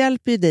de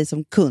hjälper ju dig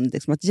som kund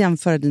liksom, att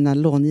jämföra dina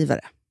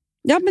långivare.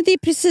 Ja, men det är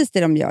precis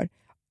det de gör.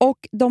 Och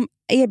de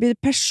erbjuder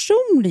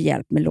personlig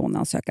hjälp med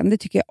låneansökan. Det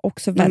tycker jag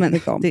också väldigt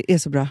mycket om. Det är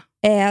så bra.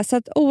 Så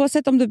att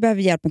oavsett om du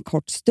behöver hjälp en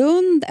kort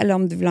stund eller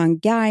om du vill ha en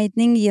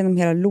guidning genom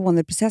hela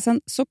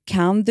låneprocessen så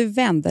kan du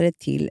vända dig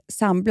till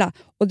Sambla.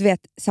 Och du vet,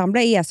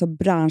 Sambla är alltså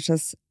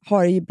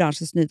har ju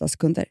branschens nyaste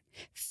kunder.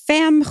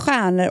 5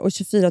 stjärnor och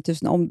 24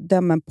 000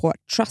 omdömen på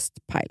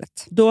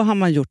Trustpilot. Då har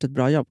man gjort ett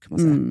bra jobb kan man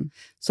säga.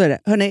 Så är det.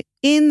 Hörrni,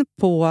 in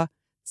på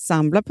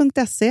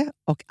sambla.se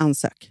och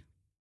ansök.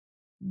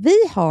 Vi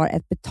har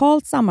ett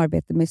betalt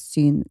samarbete med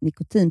Syn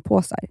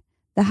nikotinpåsar.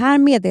 Det här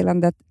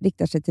meddelandet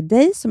riktar sig till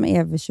dig som är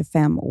över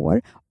 25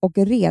 år och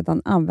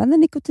redan använder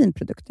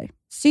nikotinprodukter.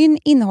 Syn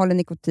innehåller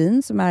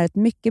nikotin som är ett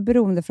mycket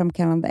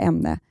beroendeframkallande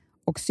ämne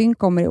och Syn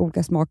kommer i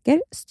olika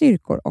smaker,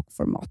 styrkor och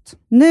format.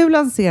 Nu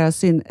lanserar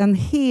Syn en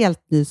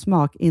helt ny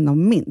smak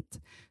inom mint.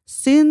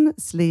 Syn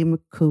Slim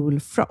Cool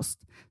Frost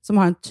som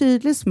har en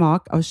tydlig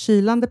smak av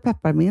kylande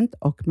pepparmint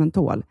och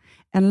mentol.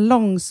 En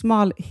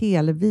långsmal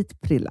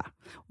helvit prilla.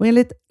 Och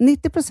enligt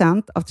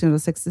 90% av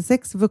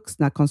 366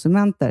 vuxna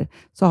konsumenter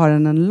så har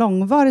den en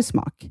långvarig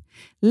smak.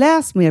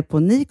 Läs mer på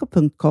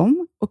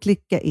niko.com och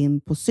klicka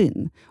in på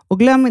Syn. Och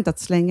glöm inte att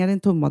slänga din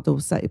tomma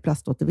dosa i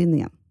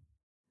plaståtervinningen.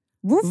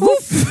 Woof,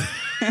 woof.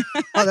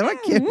 Ja, det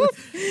var kul.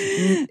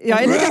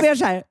 Jag är lite mer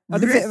så här. Ja,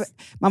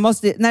 man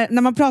måste,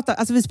 när man pratar,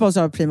 alltså vi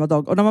sponsrar Prima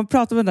Dog och när man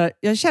pratar med den där,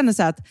 jag känner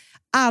så här att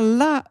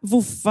alla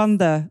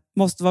woofande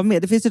måste vara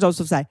med. Det finns ju de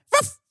som säger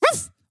woof,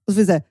 woof, och så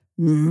finns det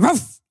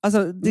woof.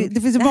 Alltså,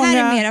 det finns ju många...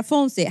 här är mera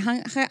Fonzie.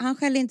 Han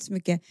skäller inte så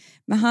mycket,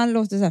 men han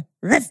låter så här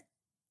woof,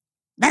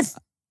 woof.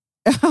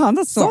 Han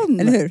har sån.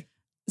 Eller hur?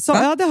 Så,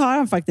 ja, det har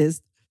han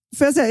faktiskt.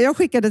 För jag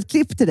skickade ett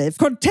klipp till dig.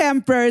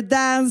 Contemporary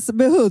dance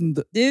med hund.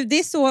 Du, det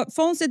är så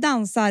Fonzie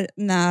dansar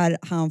när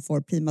han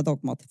får Prima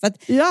Dog-mat. För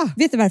att,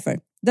 vet du varför?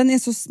 Den är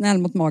så snäll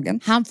mot magen.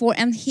 Han får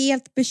en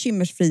helt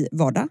bekymmersfri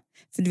vardag.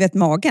 För du vet,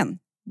 magen,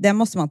 den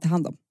måste man ta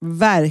hand om.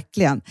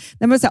 Verkligen.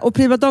 Nej, men så här, och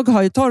Prima Dog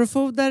har ju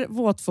torrfoder,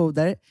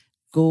 våtfoder,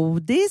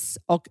 godis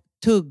och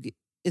tugg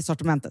i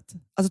sortimentet.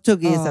 Alltså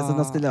tugg är som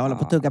de skulle hålla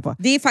på att tugga på.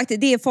 Det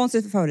är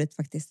Fonzies favorit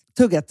faktiskt.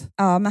 Tugget.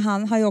 Ja, men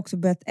han har ju också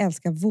börjat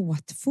älska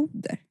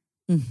våtfoder.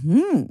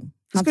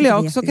 Det skulle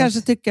jag också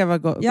kanske tycka var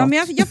gott. Ja, men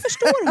jag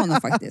förstår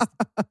honom faktiskt.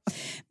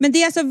 Men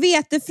det är alltså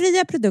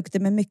vetefria produkter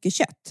med mycket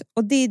kött.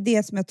 Och det är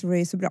det som jag tror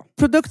är så bra.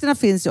 Produkterna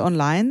finns ju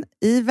online,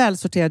 i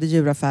välsorterade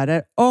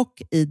djuraffärer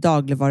och i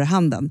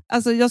dagligvaruhandeln.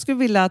 Alltså jag skulle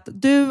vilja att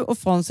du och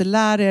Fonzie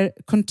lär er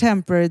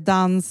contemporary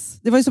dans.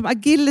 Det var ju som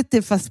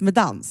agility fast med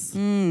dans.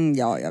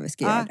 Ja, vi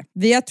ska göra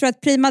det. Jag tror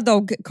att Prima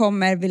Dog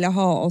kommer vilja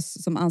ha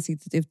oss som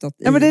ansiktet utåt.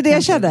 Ja, men det är det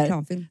jag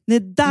känner. Ni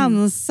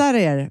dansar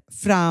er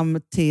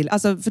fram till...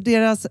 Alltså för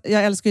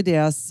jag älskar ju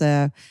deras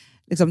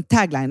liksom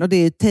tagline och det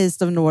är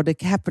Taste of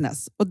Nordic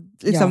Happiness. Och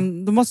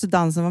liksom, då måste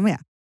dansen vara med.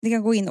 Ni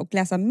kan gå in och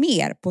läsa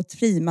mer på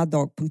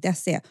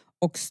primadog.se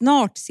och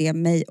snart se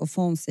mig och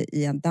Fonzie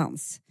i en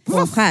dans på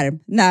en skärm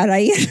nära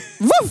er.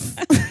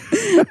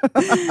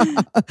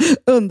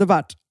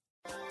 Underbart.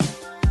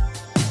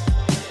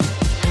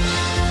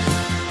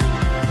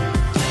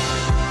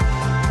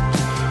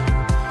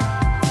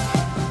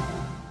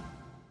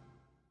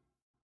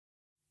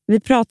 Vi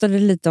pratade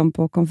lite om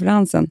på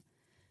konferensen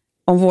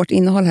om vårt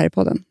innehåll här i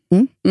podden.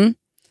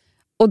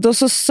 Och då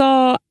så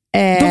sa...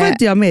 då var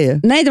inte jag med ju.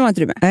 Nej, det var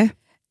inte du med.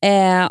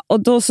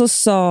 Och då så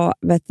sa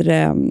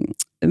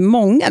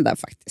många där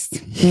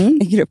faktiskt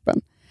i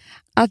gruppen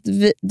att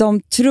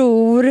de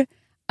tror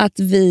att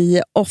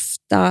vi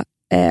ofta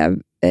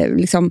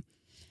liksom...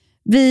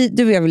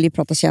 Du och jag vill ju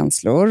prata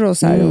känslor och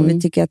så här, och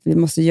vi tycker att vi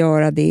måste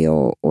göra det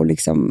och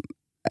liksom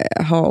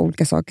ha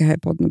olika saker här i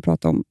podden och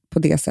prata om på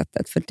det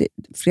sättet. För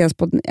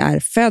Fredagspodden är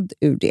född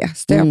ur det,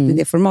 stöpt i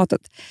det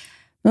formatet.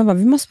 Men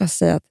vi måste bara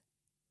säga att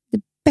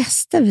det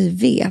bästa vi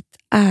vet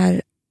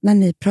är när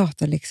ni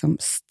pratar liksom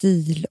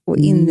stil och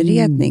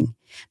inredning.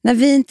 När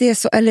vi inte är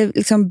så, eller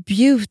liksom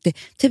beauty.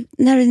 Typ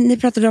när ni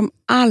pratade om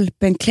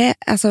Alpen,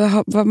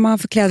 alltså vad man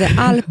får kläder i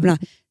Alperna.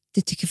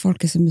 Det tycker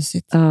folk är så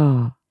mysigt.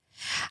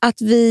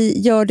 Att vi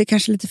gör det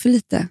kanske lite för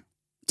lite.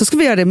 Då ska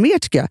vi göra det mer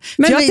tycker jag.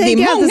 Men jag det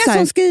är många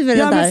som skriver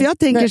det där. Men för jag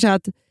tänker så här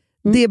att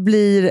det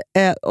blir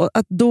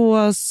att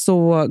då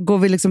så går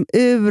vi liksom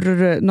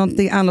ur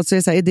någonting annat, så är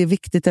det så här, är det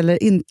viktigt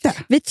eller inte?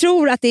 Vi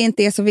tror att det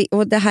inte är så viktigt,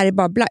 och det här är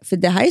bara för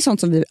det här är sånt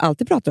som vi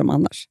alltid pratar om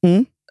annars.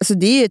 Alltså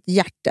det är ju ett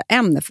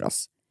hjärteämne för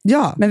oss.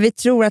 Ja. Men vi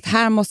tror att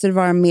här måste det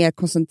vara mer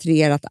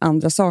koncentrerat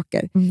andra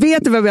saker.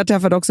 Vet du vem jag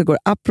träffade också igår?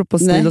 Apropå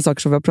stil och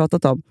saker som vi har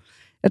pratat om.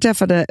 Jag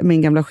träffade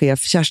min gamla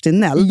chef Kerstin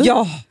Neld.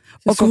 Ja.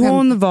 Och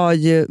hon var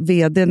ju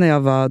vd när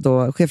jag var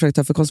då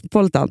chefredaktör för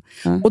Cosmopolitan.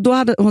 Och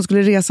då hon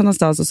skulle resa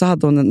någonstans och så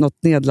hade hon något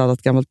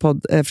nedladdat gammalt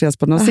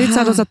fredagspodd. Så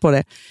hade hon satt på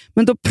det.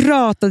 Men då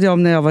pratade jag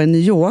om när jag var i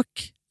New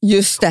York.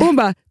 Just det. Och hon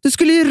bara, du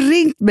skulle ju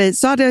ringt mig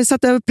så hade jag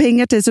satt över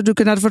pengar till så du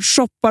kunde ha fått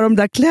shoppa de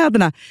där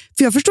kläderna.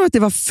 För jag förstår att det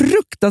var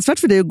fruktansvärt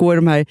för dig att gå i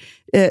de här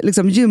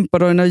liksom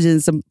gympadojorna och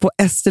jeansen på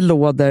Estée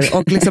Lauder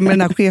och liksom med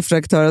den här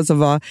chefredaktören som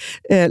var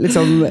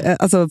liksom,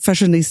 alltså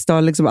fashionista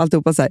och liksom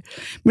alltihopa så här.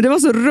 Men det var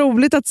så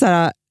roligt att så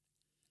här,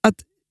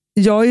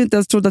 jag har ju inte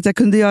ens trott att jag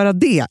kunde göra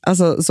det.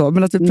 Alltså, så,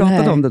 men att vi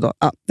pratade om det då.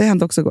 Ja, det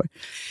hände också igår.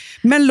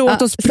 Men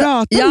låt oss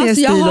prata mer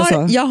stil och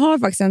så. Jag har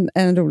faktiskt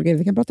en rolig grej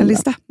vi kan prata om. En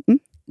lista?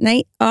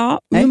 Nej,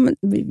 men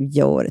vi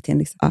gör det till en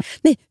lista. Ja.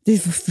 Nej,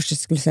 det var först jag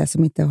skulle säga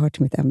som inte hör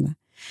till mitt ämne.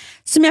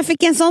 Som jag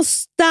fick en sån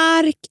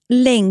stark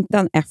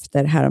längtan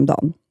efter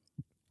häromdagen.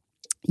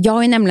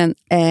 Jag är nämligen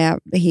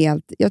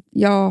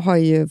jag har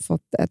ju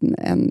fått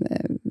en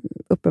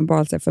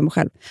uppenbarelse för mig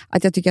själv.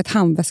 Att jag tycker att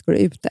handväskor är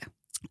ute.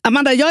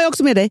 Amanda, jag är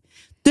också med dig.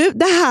 Du,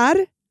 det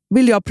här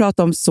vill jag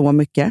prata om så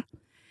mycket.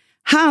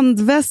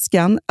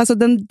 Handväskan, alltså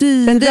den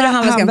dyra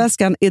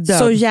handväskan är död.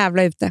 Så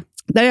jävla ute.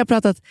 Där jag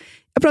pratade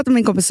med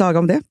min kompis Saga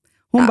om det.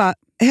 Hon bara,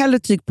 hellre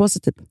tygpåse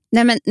typ.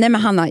 Nej men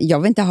Hanna, jag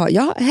vill inte ha.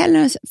 Jag har hellre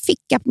en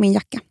ficka på min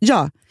jacka.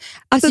 Ja,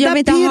 alltså det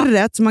där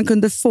pirret som man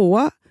kunde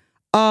få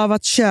av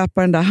att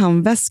köpa den där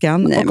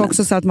handväskan. Och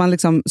också så att man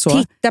liksom så.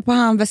 Titta på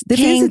handväskan.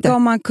 Tänk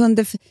om man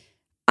kunde.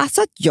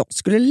 Alltså att jag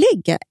skulle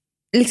lägga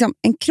liksom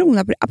en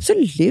krona på det.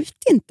 Absolut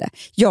inte.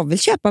 Jag vill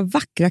köpa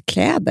vackra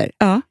kläder.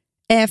 Ja.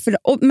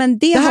 Men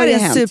det har här ju är en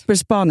hänt.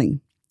 superspaning.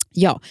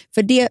 Ja,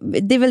 för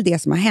det är väl det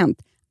som har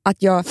hänt.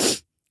 Att jag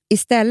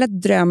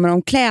istället drömmer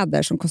om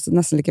kläder som kostar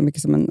nästan lika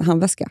mycket som en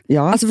handväska.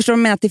 Ja. Alltså förstår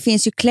du, att det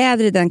finns ju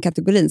kläder i den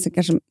kategorin så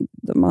kanske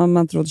man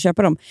inte råd att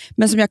köpa dem.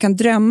 Men som jag kan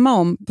drömma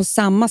om på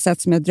samma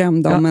sätt som jag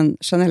drömde om en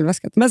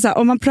Chanel-väska. Men så här,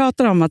 om man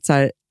pratar om att så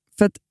här,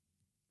 för att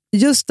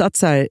just att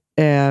så här,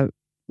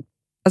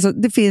 alltså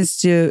det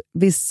finns ju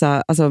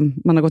vissa, alltså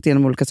man har gått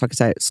igenom olika saker,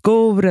 så här,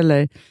 skor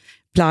eller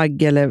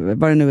plagg eller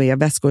vad det nu är,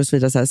 väskor och så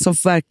vidare, så här, som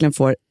verkligen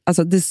får,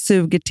 alltså det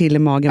suger till i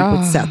magen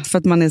på ett sätt. För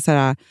att man är så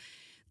här,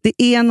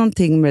 det är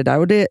någonting med det där.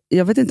 Och det,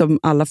 jag vet inte om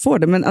alla får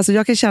det, men alltså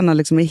jag kan känna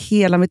liksom i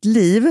hela mitt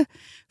liv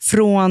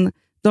från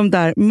de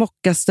där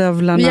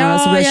mockastövlarna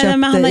som jag köpte.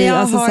 Men jag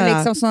alltså, har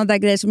liksom såna där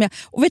grejer som jag...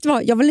 Och vet du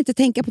vad, jag vill inte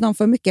tänka på dem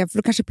för mycket, för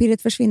då kanske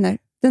pirret försvinner.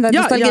 Den där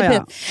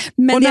ja.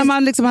 Men och när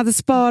man liksom hade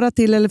sparat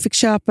till eller fick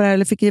köpa det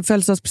eller fick i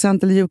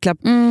födelsedagspresent eller julklapp,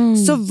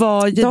 så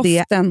var ju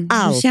doften, det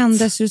allt. Det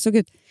kändes hur det såg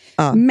ut.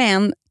 Ja.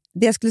 Men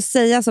det jag skulle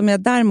säga som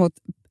jag däremot,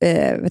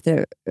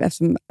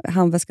 eftersom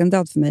handväskan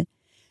död för mig,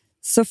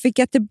 så fick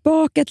jag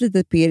tillbaka ett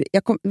litet pirr.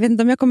 Jag vet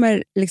inte om jag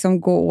kommer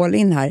liksom gå all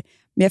in här,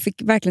 men jag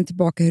fick verkligen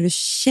tillbaka hur det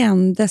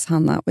kändes,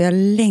 Hanna, och jag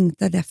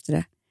längtade efter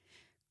det.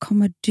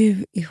 Kommer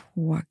du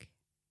ihåg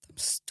de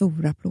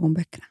stora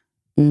plånböckerna?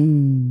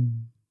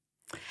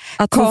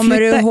 Att kommer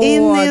flytta du ihåg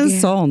in i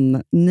en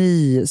sån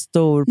ny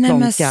stor plånka?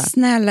 Nej men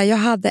snälla, jag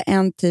hade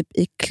en typ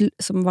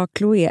som var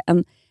Chloé,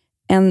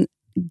 en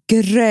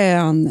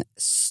grön,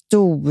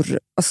 stor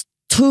och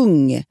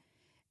tung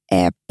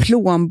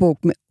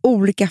plånbok med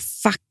olika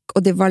fack,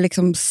 och det var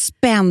liksom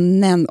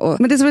spännen.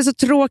 Men det som är så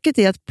tråkigt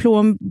är att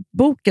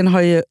plånboken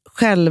har ju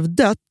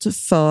självdött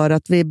för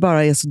att vi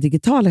bara är så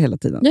digitala hela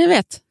tiden. Jag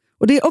vet.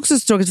 Och det är också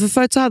så tråkigt, för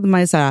förut så hade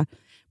man ju så här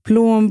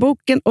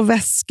plånboken och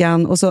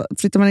väskan och så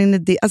flyttar man in i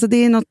det. Alltså det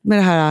är något med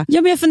det här.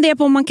 Ja, men jag funderar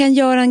på om man kan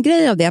göra en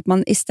grej av det. Att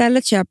man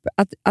istället köper,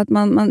 att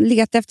man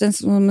letar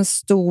efter en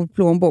stor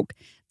plånbok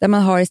där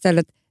man har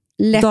istället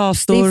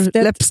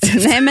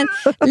läppstiftet. Nej, men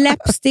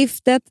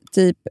läppstiftet,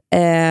 typ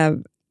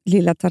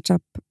lilla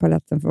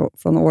touch-up-paletten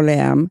från All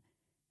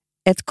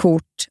ett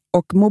kort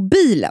och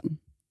mobilen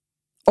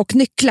och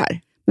nycklar.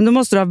 Men då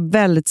måste du ha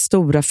väldigt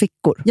stora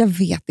fickor. Jag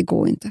vet, det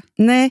går inte.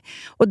 Nej,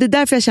 och det är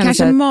därför jag känner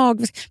kanske så här,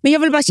 magväsk. Men jag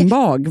vill bara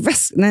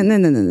magväsk? Nej.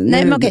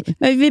 Men okej,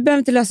 men vi behöver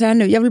inte lösa det här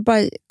nu. Jag vill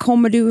bara,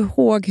 kommer du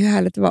ihåg hur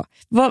härligt det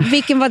var?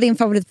 Vilken var din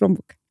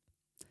favoritplånbok?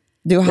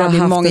 Du hade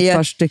haft många, ett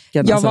par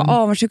stycken. Jag var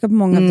avundsjuk på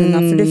många av dina,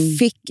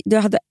 för du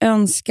hade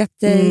önskat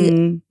dig.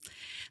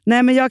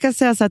 Nej, men jag kan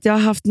säga så att jag har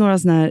haft några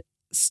såna här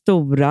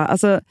stora,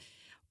 alltså,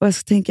 och jag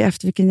ska tänka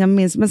efter vilken jag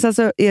minns. Men sen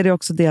så är det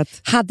också det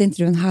att... Hade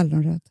inte du en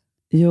hallonröd?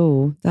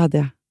 Jo, det hade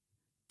jag.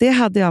 Det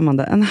hade jag,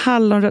 Amanda. En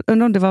hallonröd,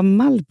 undrar om det var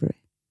Mulberry.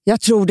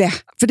 Jag tror det.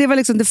 För det var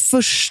liksom det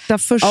första.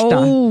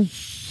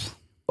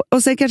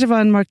 Och sen kanske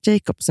var en Marc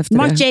Jacobs efter det.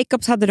 Marc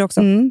Jacobs hade det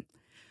också.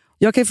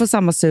 Jag kan ju få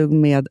samma sug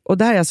med, och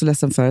det här är jag så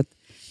ledsen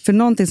för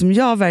någonting som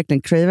jag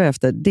verkligen cravar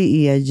efter,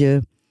 det är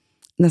ju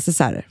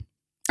necessärer.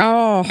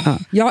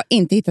 Jag har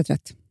inte hittat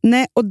rätt.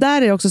 Nej, och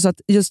där är det också så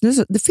att just nu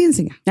så, det finns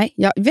inga. Nej,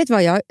 vet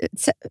vad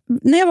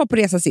när jag var på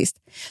resa sist,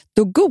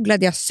 då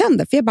googlade jag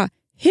sönder, för jag bara,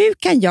 hur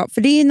kan jag,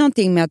 för det är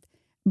någonting med att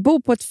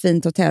bo på ett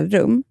fint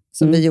hotellrum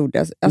som vi gjorde,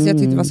 alltså jag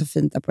tyckte det var så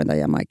fint där på den där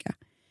Jamaica,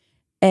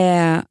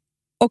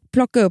 och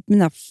plocka upp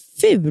mina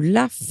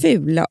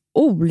fula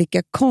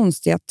olika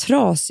konstiga,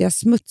 trasiga,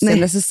 smutsiga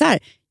necessärer.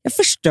 Jag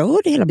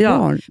förstörde hela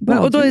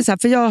och då är det så här,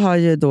 för jag har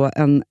ju då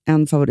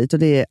en favorit, och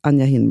det är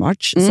Anja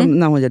Hinmarch som,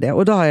 när hon gör det.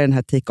 Och då har jag den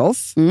här Take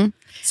Off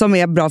som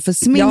är bra för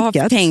sminket.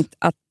 Jag har tänkt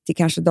att det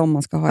kanske är de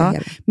man ska ha.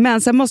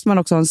 Men sen måste man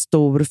också ha en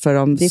stor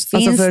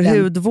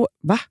för hudvård.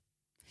 Va?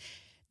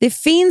 Det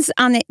finns,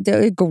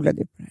 jag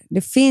googlade på det.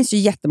 Det finns ju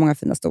jättemånga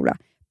fina stora.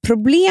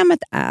 Problemet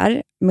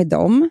är med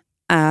dem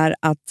är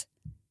att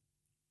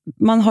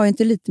man har ju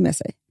inte lite med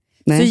sig.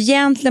 Nej. Så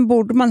egentligen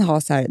borde man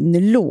ha så här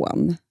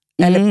nylon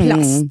eller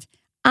plast.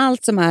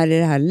 Allt som är i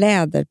det här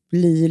läder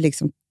blir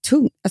liksom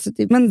tungt. Alltså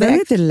men det är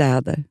inte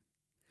läder.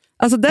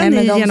 Alltså den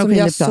är genomskinlig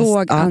plast.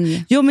 Ja.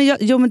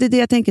 Jo, men det är det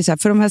jag tänker så här,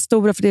 för de här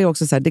stora, för det är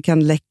också så här, det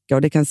kan läcka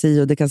och det kan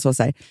och det kan så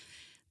här.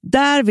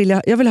 Där vill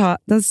jag vill ha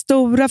den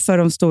stora för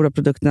de stora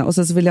produkterna och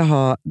sen så vill jag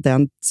ha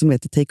den som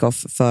heter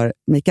take-off för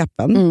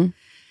makeupen.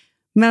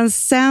 Men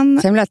sen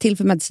vill jag till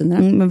för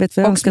medicinerna. Men vet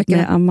du vad jag önskat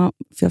mig, Amma?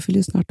 För jag fyller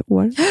ju snart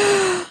år.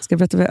 Ska jag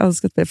berätta vad jag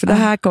önskat mig? För det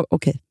här kom,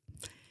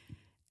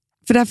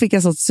 För det här fick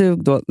jag sånt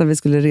sug då när vi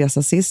skulle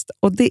resa sist.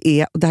 Och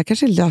det här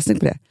kanske är en lösning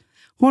på det.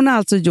 Hon har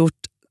alltså gjort,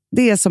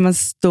 det är som en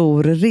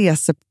stor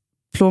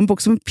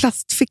reseplånbok, som en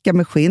plastficka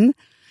med skinn.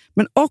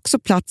 Men också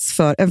plats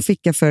för en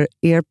ficka för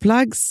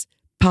earplugs,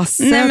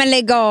 passet. Nej, men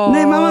lägg av!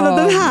 Nej, mamma,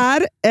 den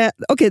här,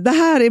 det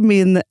här är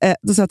min,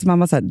 då sa jag till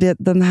mamma så här,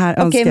 den här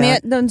önskar jag. Okej,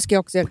 men den ska jag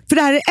också. För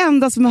det här är det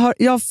enda som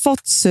jag har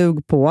fått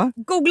sug på.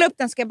 Googla upp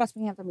den, ska jag bara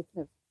springa hämta mitt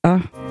nu.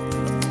 Ja.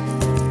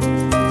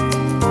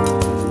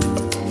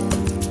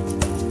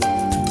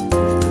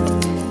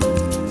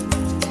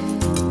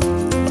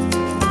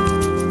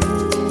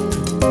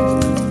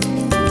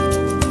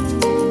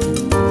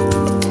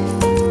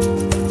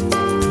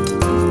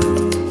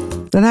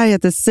 Den här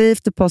heter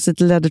Safe Deposit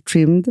Leather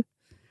Trimmed.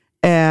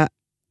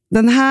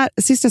 Den här,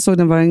 sist jag såg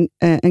den var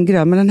en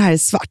grön, men den här är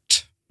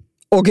svart.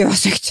 Åh gud vad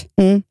snyggt.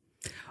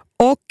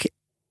 Och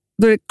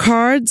då är det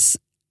cards,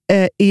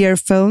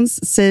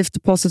 earphones, Safe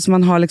Deposit, så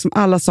man har liksom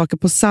alla saker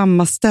på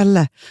samma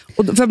ställe.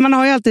 Och för man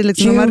har ju alltid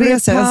liksom, när man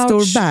reser en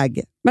stor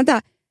bag.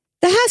 Vänta,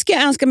 det här ska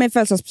jag önska mig i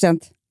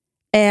födelsedagspresent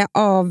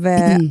av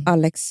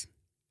Alex.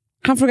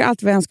 Han frågar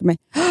alltid vad jag önskar mig.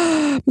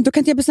 Men då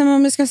kan inte jag bestämma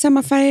om jag ska ha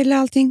samma färg eller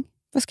allting.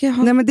 Vad ska jag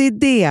ha? Nej, men det är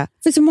det.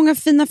 Det finns så många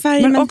fina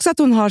färger. Men också att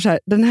hon har så här,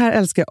 den här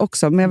älskar jag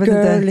också. Men jag vet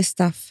girly inte,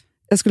 stuff.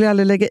 Jag skulle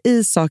aldrig lägga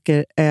i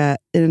saker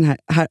i den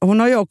här. Hon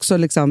har ju också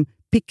liksom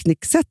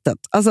picknicksättet.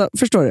 Alltså,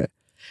 förstår du?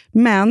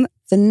 Men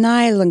The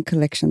Nylon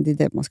Collection, det är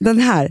det man ska. Den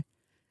här.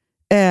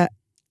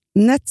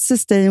 Net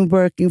Sustain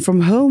Working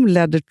from Home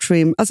Leather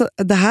Trim. Alltså,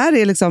 det här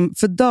är liksom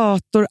för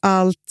dator,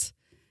 allt.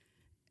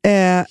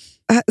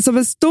 Som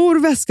en stor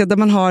väska där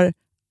man har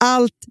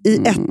allt i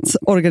ett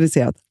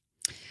organiserat.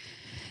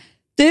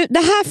 Du, det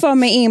här för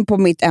mig in på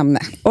mitt ämne.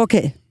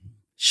 Okej,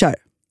 kör.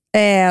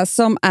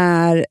 Som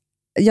är,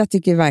 jag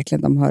tycker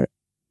verkligen de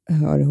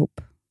hör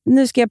ihop.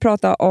 Nu ska jag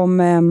prata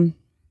om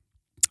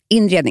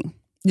inredning.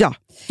 Ja,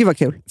 det var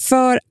kul.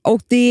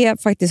 Och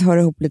det faktiskt hör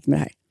ihop lite med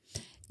det här.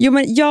 Jo,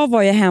 men jag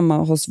var ju hemma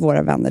hos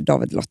våra vänner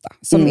David och Lotta,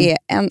 som är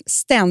en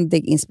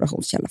ständig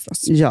inspirationskälla för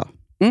oss. Ja.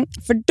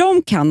 För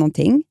de kan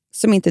någonting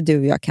som inte du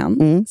och jag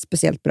kan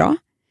speciellt bra.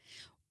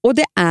 Och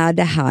det är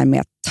det här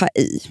med att ta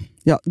i.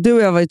 Ja, du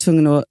och jag var ju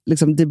tvungen att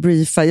liksom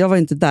debriefa. Jag var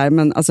inte där,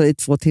 men alltså i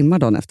 2 timmar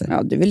dagen efter.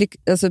 Ja, det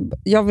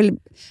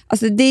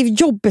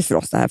är jobbigt för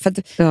oss det här. För att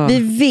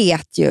vi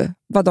vet ju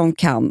vad de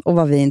kan och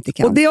vad vi inte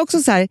kan. Och det är också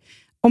så här,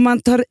 om man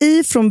tar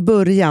i från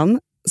början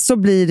så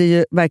blir det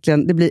ju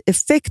verkligen, det blir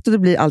effekt och det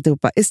blir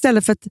alltihopa.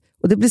 Istället för att,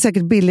 och det blir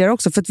säkert billigare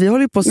också, för att vi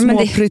håller ju på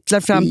småpryttlar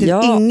fram till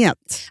inget.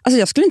 Alltså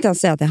jag skulle inte ens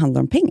säga att det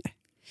handlar om pengar.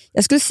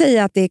 Jag skulle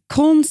säga att det är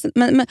konst,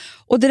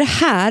 och det är det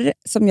här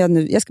som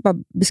jag ska bara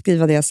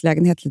beskriva deras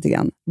lägenhet lite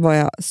grann, vad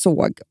jag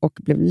såg och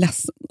blev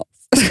ledsen av.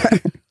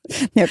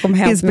 När jag kom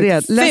hem.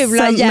 Inspirerad.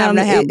 Fula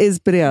jävla hem.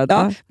 Inspirerad.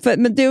 Ja,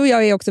 men du och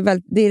jag är också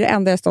väldigt, det är det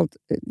enda jag är stolt,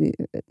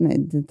 nej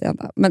det är inte det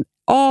enda, men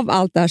av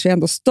allt det här så är jag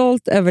ändå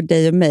stolt över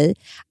dig och mig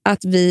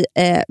att vi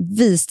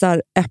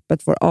visar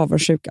öppet vår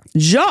avundsjuka.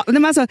 Ja,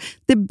 men alltså,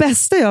 det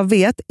bästa jag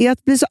vet är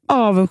att bli så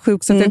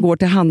avundsjuk så att jag går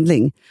till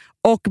handling.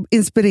 Och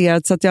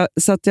inspirerad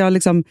så att jag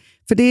liksom,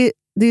 för det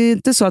är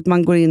inte så att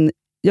man går in,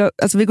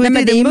 vi går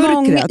inte in i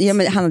mörkret.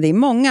 Men Hanna, det är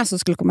många som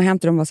skulle komma hem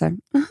till dem och vara så här,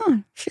 aha,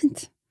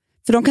 fint.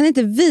 För de kan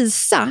inte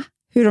visa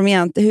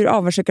hur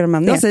avundsjuka de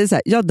än är. Jag säger så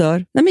här, jag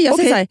dör. Nej, men jag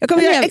säger så här, jag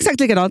kommer göra exakt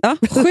likadant. Ja,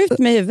 skjut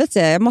mig i huvudet,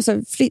 säger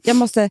jag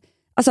måste,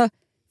 alltså,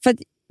 för att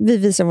vi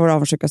visar vår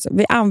avundsjuka,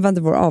 vi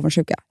använder vår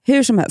avundsjuka.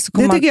 Hur som helst.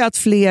 Det tycker jag att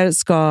fler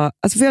ska,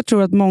 alltså för jag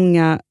tror att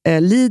många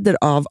lider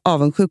av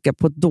avundsjuka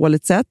på ett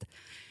dåligt sätt.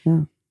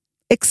 Ja.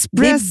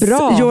 Express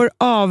your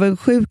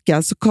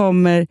avundsjuka, så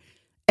kommer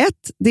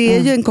det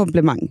är ju en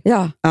komplimang.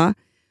 Ja.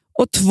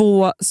 Och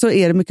 2, så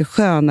är det mycket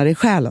skönare i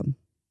själen.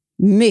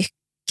 Mycket.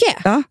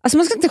 Ja. Alltså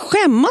man ska inte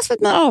skämmas för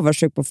att man är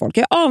avundsjuk på folk.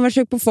 Jag är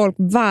avundsjuk på folk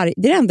det är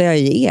det enda jag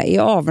är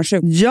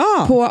avundsjuk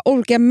på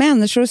olika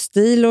människor,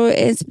 stil och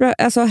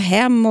alltså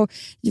hem och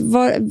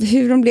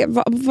hur de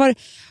blev.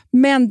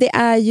 Men det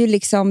är ju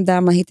liksom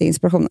där man hittar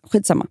inspiration.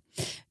 Skitsamma.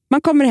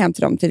 Man kommer hem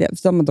till dem,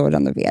 de har då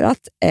renoverat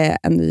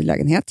en ny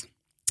lägenhet.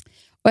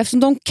 Och eftersom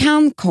de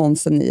kan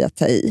konsten i att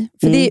ta i.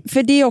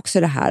 För det är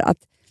också det här att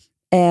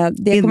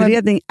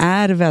inredning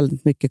är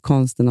väldigt mycket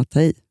konsten att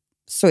ta i.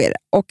 Så är det.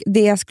 Och det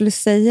jag skulle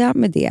säga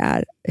med det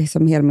är,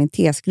 som hela min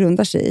tes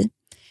grundar sig i,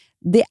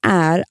 det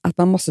är att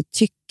man måste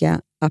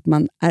tycka att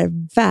man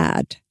är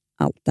värd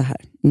allt det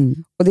här.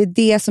 Och det är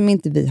det som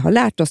inte vi har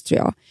lärt oss, tror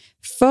jag.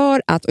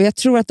 Och jag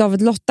tror att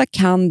David Lotta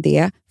kan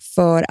det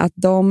för att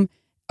de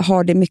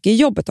har det mycket i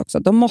jobbet också.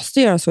 De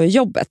måste göra så i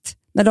jobbet.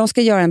 När de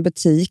ska göra en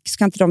butik så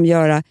kan inte de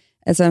göra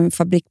en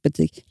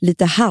fabriksbutik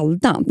lite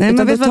halvdant. Nej,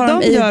 men vet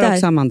vad de gör där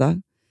också,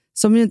 Amanda?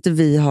 Som ju inte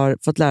vi har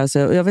fått lära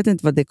sig, och jag vet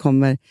inte vad det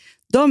kommer.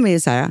 De är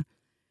så här,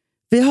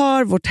 Vi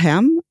har vårt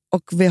hem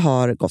och vi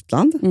har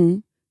Gotland.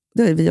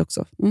 Det är vi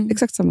också.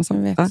 Exakt samma sak.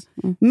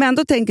 Men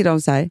då tänker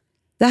de så här,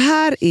 det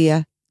här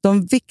är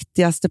de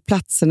viktigaste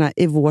platserna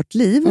i vårt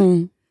liv.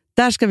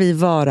 Där ska vi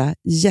vara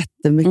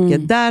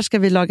jättemycket. Där ska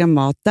vi laga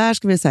mat. Där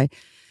ska vi så här.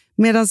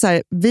 Medan så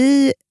här,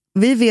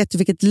 vi vet ju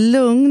vilket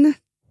lugn,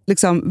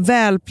 liksom,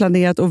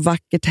 välplanerat och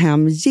vackert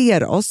hem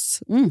ger oss.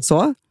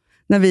 Så,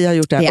 när vi har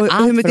gjort det här.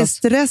 Och hur mycket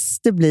stress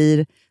det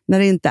blir när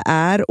det inte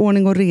är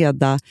ordning och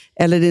reda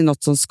eller det är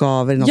något som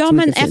skaver. Något som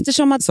men är fint.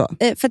 eftersom att,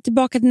 för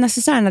tillbaka till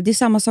necessärerna, det är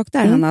samma sak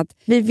där, Hanna, att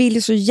vi vill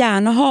ju så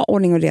gärna ha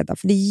ordning och reda,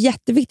 för det är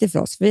jätteviktigt för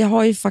oss. Vi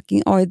har ju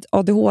fucking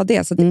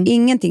ADHD, så att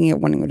ingenting är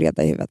ordning och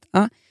reda i huvudet.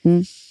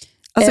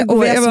 Alltså,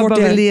 och jag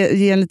bara vill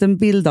ge en liten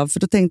bild av, för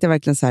då tänkte jag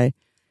verkligen så här,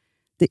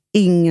 det är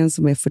ingen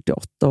som är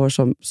 48 år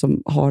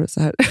som har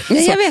så här.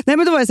 Nej, jag vet. Nej,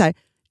 men då var det så här,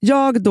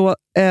 jag då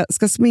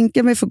ska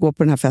sminka mig för att gå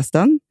på den här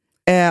festen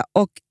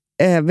och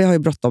vi har ju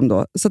bråttom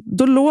då. Så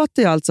då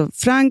låter jag alltså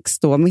Frank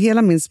stå med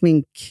hela min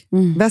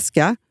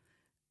sminkväska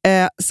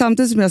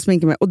samtidigt som jag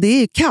sminkar mig. Och det är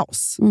ju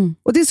kaos.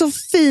 Och det är så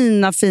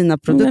fina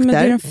produkter. Nej, men det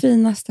är de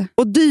finaste.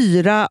 Och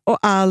dyra och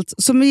allt.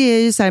 Som är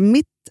ju så här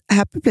mitt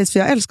happy place, för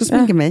jag älskar att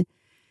sminka mig.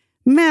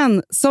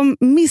 Men som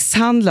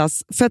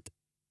misshandlas för att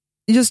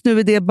just nu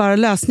är det bara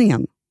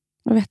lösningen.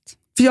 Jag vet.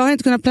 För jag har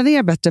inte kunnat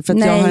planera bättre för att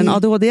jag har en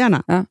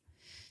ADHD-hjärna. Ja.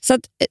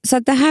 Så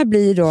att det här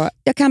blir då,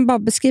 jag kan bara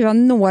beskriva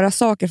några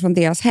saker från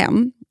deras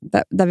hem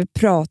där vi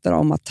pratar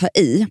om att ta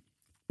i.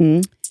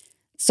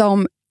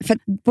 Som, för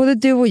både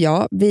du och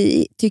jag,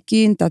 vi tycker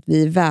ju inte att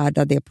vi är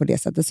värda det på det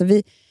sättet. Så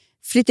vi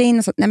flyttar in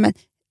och så,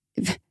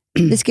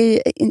 vi ska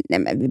ju,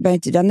 vi behöver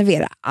inte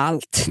renovera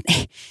allt.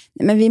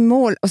 Nej, men vi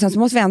mål, och sen så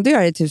måste vi ändå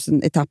göra det i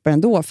 1000 etapper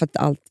ändå, för att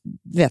allt,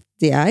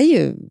 det är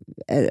ju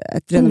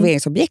ett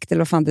renoveringsobjekt eller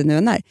vad fan det nu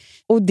är.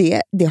 Och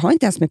det har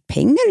inte ens med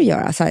pengar att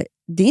göra. Så här,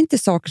 det är inte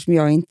saker som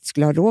jag inte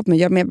skulle ha råd med.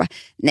 Jag bara,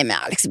 nej men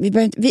Alex,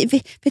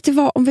 vet du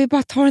vad, om vi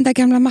bara tar den där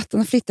gamla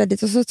mattan och flyttar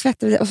dit och så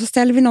tvättar vi det och så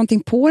ställer vi någonting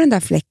på den där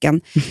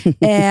fläcken.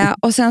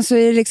 Och sen så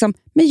är det liksom,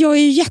 men jag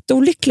är ju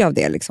jätteolycklig av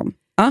det liksom.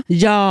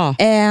 Ja.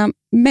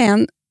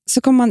 Men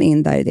så kommer man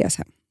in där i deras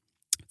hem.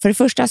 För det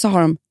första så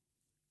har de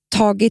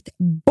tagit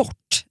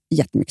bort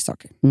jättemycket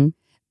saker.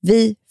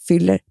 Vi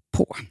fyller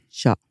på.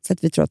 Ja. För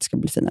att vi tror att det ska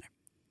bli finare.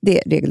 Det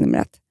är regel nummer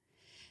 1.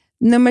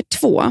 Nummer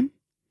 2,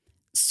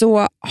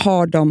 så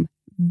har de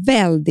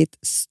väldigt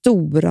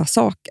stora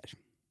saker.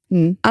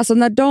 Alltså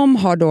när de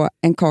har då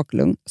en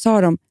kakelugn så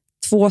har de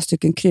 2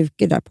 stycken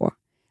krukor där på.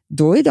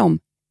 Då är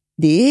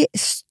det är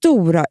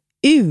stora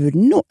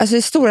urnor,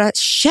 alltså stora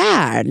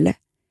kärl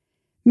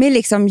med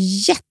liksom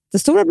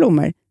jättestora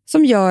blommor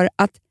som gör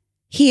att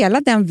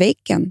hela den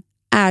väggen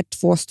är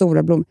 2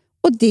 stora blommor.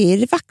 Och det är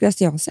det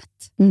vackraste jag har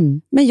sett.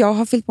 Men jag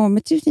har fyllt på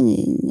med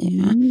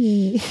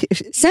 1000.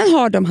 Sen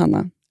har de,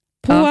 Hanna,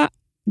 på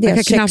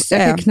deras köksö.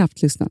 Jag kan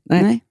knappt lyssna.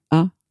 Nej.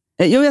 Ja.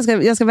 Jo,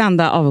 jag ska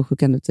vända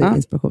avundsjukan ut till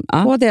inspiration.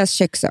 På deras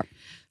köksö.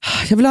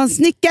 Jag vill ha en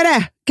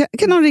snickare!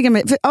 Kan någon ringa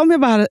mig?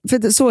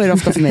 För så är det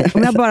ofta för mig.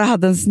 Om jag bara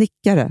hade en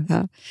snickare.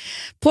 Ja.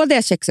 På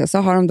deras köksö så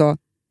har de då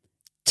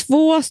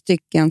 2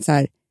 stycken så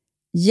här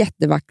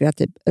jättevackra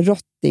typ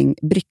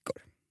rottingbrickor.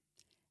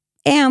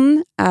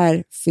 En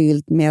är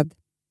fylld med,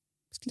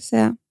 skulle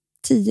säga,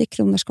 10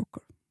 kronors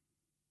kockor.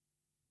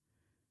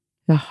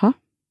 Jaha.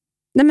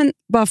 Nej, men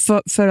bara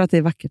för att det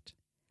är vackert.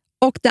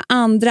 Och det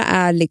andra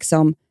är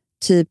liksom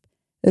typ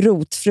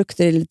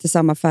rotfrukter i lite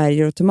samma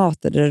färger och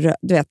tomater,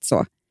 du vet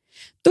så.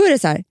 Då är det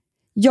så här,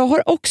 jag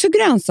har också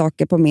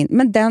grönsaker på min,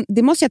 men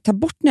det måste jag ta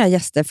bort när jag har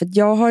gäster, för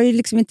jag har ju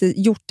liksom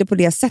inte gjort det på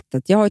det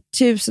sättet. Jag har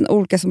 1000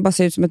 olika som bara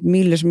ser ut som ett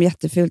myller som är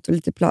jättefult och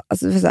lite platt.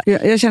 Alltså,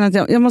 jag känner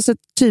att jag måste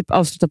typ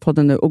avsluta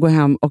podden nu och gå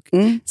hem och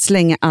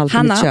slänga allt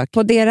i mitt kök.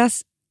 På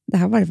deras, det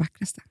här var det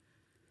vackraste.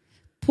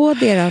 På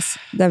deras,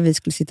 där vi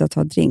skulle sitta och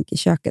ta drink i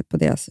köket på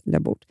deras lilla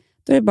bord,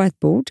 då är det bara ett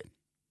bord.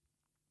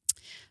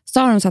 Så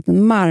har de satt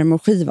en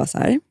marmorskiva så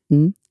här.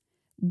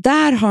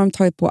 Där har de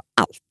tagit på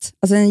allt.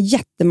 Alltså en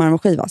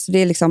jättemarmorskiva. Så det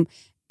är liksom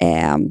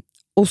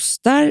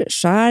ostar,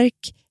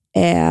 chark,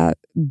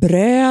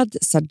 bröd,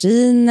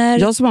 sardiner.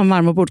 Jag som har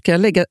marmorbord, kan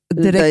jag lägga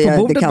direkt på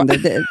bordet? Det kan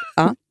du.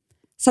 Ja.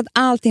 Så att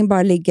allting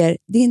bara ligger,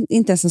 det är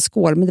inte ens en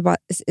skål, men det är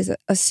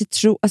bara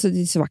citron, alltså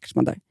det är så vackert som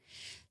man där.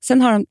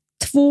 Sen har de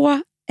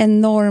 2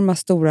 enorma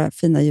stora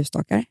fina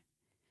ljusstakar.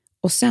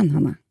 Och sen,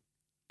 Hanna,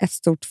 ett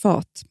stort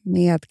fat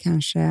med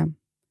kanske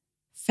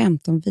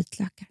 15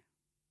 vitlökar.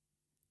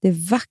 Det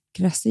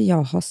vackraste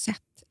jag har sett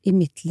i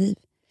mitt liv.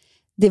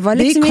 Det var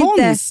liksom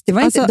inte, det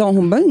var inte,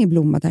 hon var ingen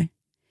blomma där.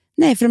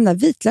 Nej, för de där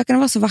vitlökarna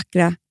var så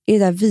vackra i det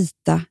där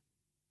vita.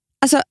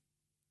 Alltså,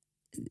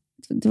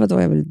 det var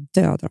då jag ville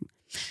döda dem.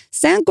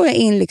 Sen går jag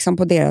in liksom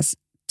på deras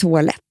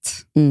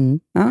toalett.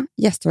 Ja,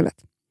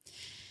 gästtoalett.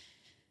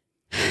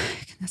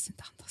 Jag kan nästan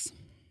inte andas.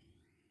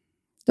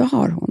 Då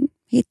har hon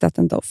hittat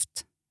en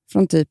doft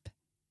från typ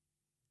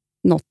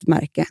något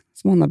märke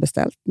som hon har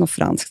beställt, något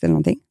franskt eller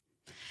någonting.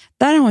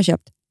 Där har hon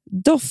köpt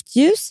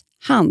doftljus,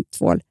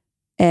 handtvål,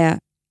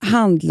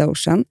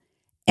 handlotion,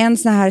 en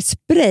sån här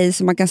spray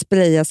som man kan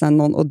spraya sen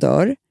någon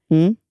odör,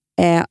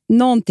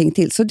 någonting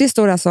till. Så det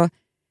står alltså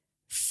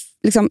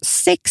liksom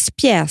 6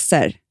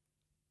 pjäser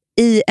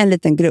i en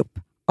liten grupp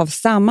av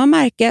samma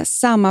märke,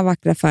 samma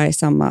vackra färg,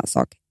 samma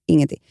sak,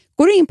 ingenting.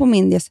 Går du in på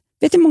Mindies,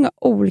 vet du hur många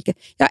olika...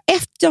 Jag har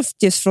ett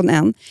just från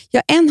en,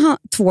 jag har en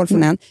tvål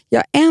från en, jag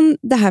har en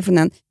det här från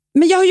en.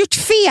 Men jag har gjort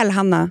fel,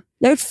 Hanna.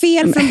 Jag har gjort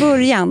fel från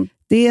början.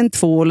 Det är en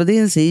tvål och det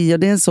är en si och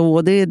det är en så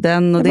och det är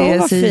den och det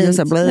är si och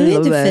så. Det är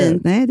inte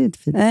fint. Nej, det är inte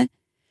fint. Nej.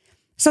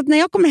 Så att när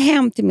jag kommer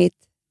hem till mitt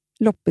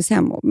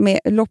loppishem, med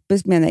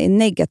loppis menar jag är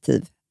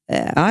negativ.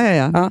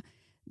 Ja.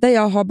 Där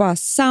jag har bara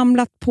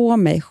samlat på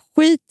mig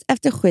skit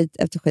efter skit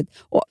efter skit.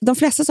 Och de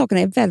flesta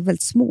sakerna är väldigt,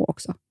 väldigt små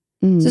också.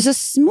 Så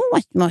små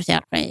måste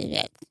jag...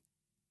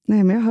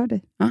 Nej, men jag hör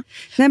dig. Ja.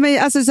 Nej, men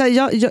alltså, så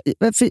här,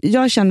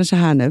 jag känner så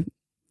här nu.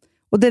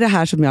 Och det är det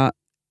här som jag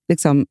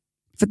liksom...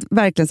 För att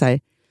verkligen så här,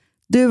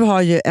 du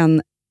har ju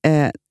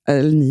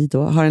eller ni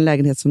då, har en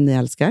lägenhet som ni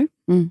älskar.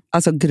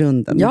 Alltså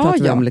grunden.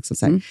 Vi om liksom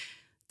så här.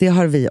 Det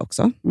har vi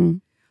också.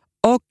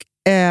 Och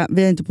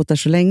vi har inte bott där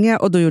så länge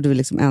och då gjorde vi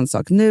liksom en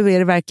sak. Nu är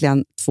det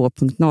verkligen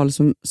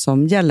 2.0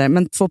 som gäller.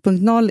 Men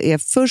 2.0 är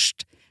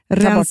först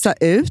rensa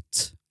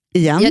ut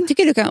igen. Jag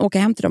tycker du kan åka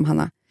hem till dem,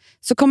 Hanna.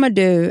 Så kommer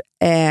du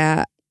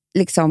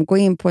liksom gå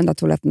in på den där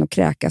toaletten och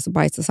kräkas och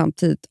bajsa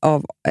samtidigt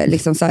av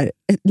liksom så här,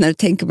 när du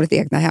tänker på ditt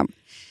egna hem.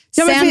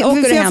 Ja, men sen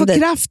åker du jag hem får dit.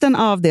 kraften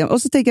av det.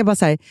 Och så tänker jag bara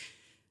så här,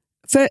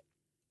 för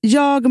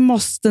jag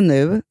måste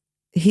nu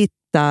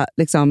hitta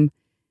liksom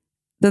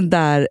den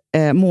där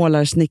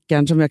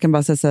målarsnickaren som jag kan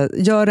bara säga så här,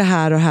 gör det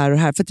här och här och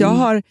här. För att jag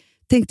har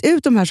tänkt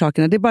ut de här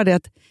sakerna. Det är bara det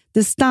att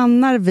det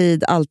stannar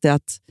vid alltid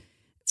att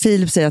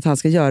Filip säger att han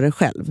ska göra det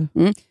själv.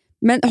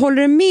 Men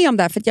håller du med om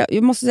det här? För att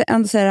jag måste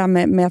ändå säga det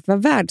här med att vara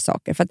värd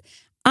saker. För att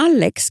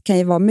Alex kan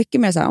ju vara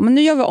mycket mer så här, men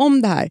nu gör vi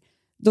om det här.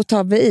 Då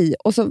tar vi i.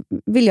 Och så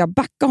vill jag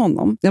backa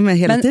honom. Ja, men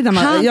hela tiden.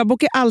 Jag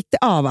bokar alltid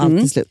av allt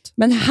till slut.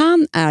 Men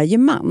han är ju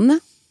man.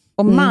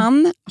 Och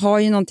man har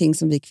ju någonting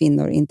som vi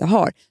kvinnor inte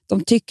har.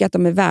 De tycker att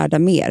de är värda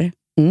mer.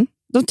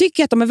 De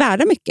tycker att de är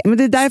värda mycket. Men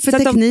det är därför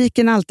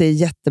tekniken alltid är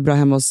jättebra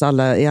hemma hos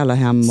alla, i alla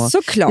hem. Och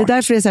såklart. Det är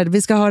därför det är så här,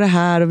 vi ska ha det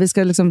här och vi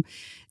ska liksom...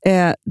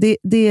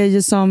 det är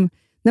ju som...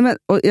 Nej, men,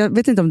 och jag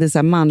vet inte om det är så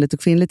här manligt och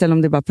kvinnligt eller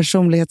om det är bara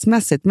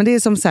personlighetsmässigt. Men det är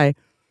som så här,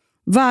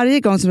 varje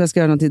gång som jag ska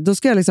göra någonting, då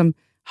ska jag liksom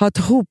ha ett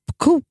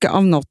hopkoka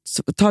av något.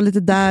 Ta lite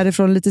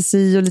därifrån, lite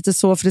si och lite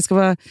så. För det ska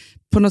vara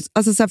på något...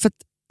 Alltså så här, för att,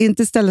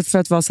 inte istället för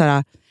att vara så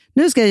här...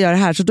 Nu ska jag göra det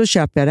här, så då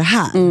köper jag det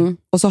här.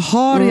 Och så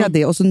har jag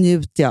det och så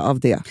njuter jag av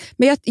det.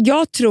 Men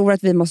jag tror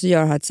att vi måste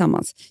göra det här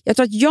tillsammans. Jag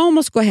tror att jag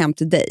måste gå hem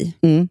till dig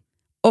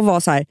och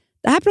vara så här,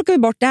 det här plockar vi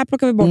bort, det här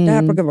plockar vi bort, det här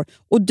plockar vi bort.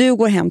 Och du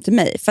går hem till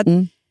mig. För att,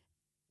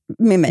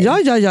 med mig. Ja.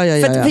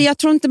 För jag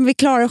tror inte vi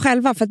klarar det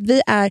själva. För att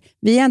vi är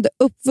ändå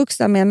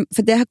uppvuxna med...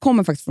 För det här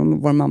kommer faktiskt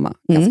från vår mamma.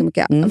 Ganska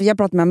mycket. Jag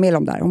pratade med Amelia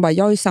om det här. Hon bara,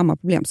 jag har ju samma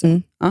problem.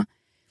 Så. Ja.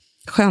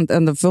 Skönt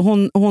ändå, för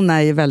hon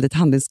är ju väldigt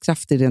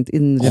handlingskraftig rent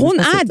inre. Hon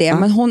är det,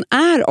 men hon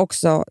är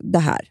också det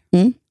här.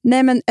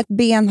 Nej, men ett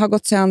ben har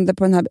gått sönder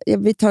på den här...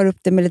 Vi tar upp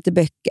det med lite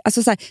böcker.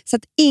 Alltså så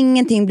att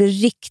ingenting blir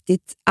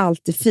riktigt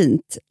alltid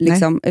fint.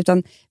 Liksom,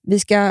 utan vi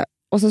ska...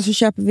 Och så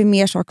köper vi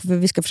mer saker för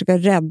vi ska försöka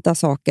rädda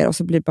saker. Och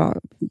så blir det bara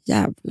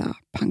jävla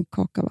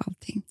pannkaka av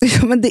allting.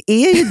 Ja, men det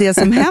är ju det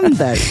som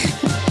händer.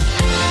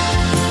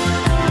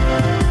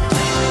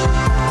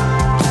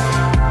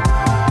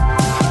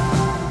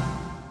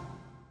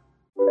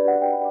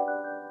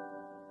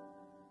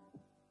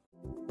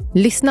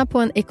 Lyssna på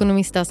en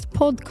ekonomistas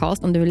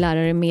podcast om du vill lära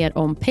dig mer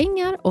om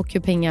pengar och hur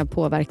pengar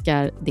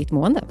påverkar ditt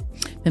mående.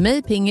 Med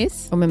mig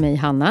Pingis och med mig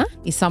Hanna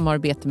i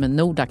samarbete med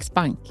Nordax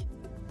Bank.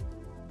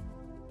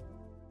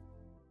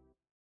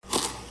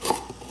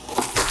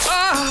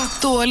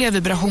 Dåliga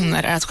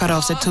vibrationer är att skära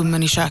av sig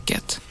tummen i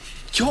köket.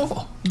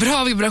 Ja!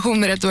 Bra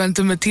vibrationer är att du har en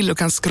tumme till och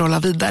kan scrolla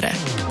vidare.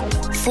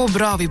 Få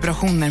bra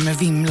vibrationer med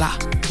Vimla.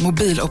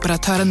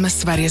 Mobiloperatören med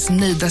Sveriges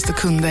nöjdaste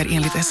kunder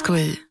enligt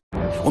SKI.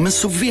 Om en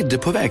sous-vide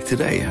på väg till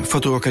dig för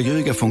att du råkar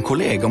ljuga från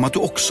kollega om att du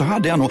också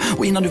hade en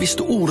och innan du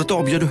visste ordet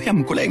av bjöd du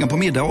hem kollegan på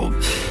middag och...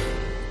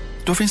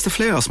 Då finns det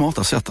flera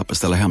smarta sätt att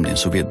beställa hem din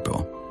sous-vide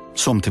på.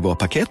 Som till våra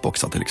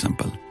paketboxar till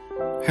exempel.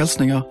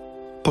 Hälsningar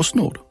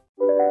PostNord.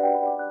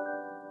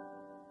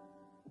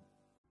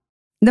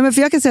 Nej, men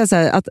för jag kan säga så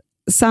här att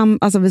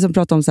alltså vi som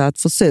pratar om så här, att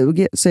få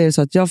sug, så är det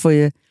så att jag får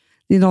ju,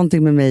 det är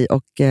någonting med mig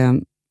och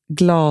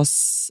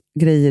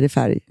glasgrejer i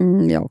färg.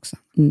 Jag också.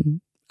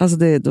 Alltså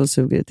då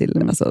suger det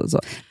till. Alltså,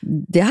 så.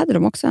 Det hade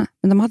de också.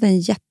 Men de hade en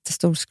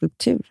jättestor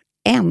skulptur.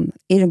 En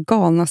i de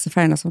galnaste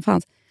färgerna som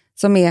fanns.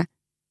 Som är,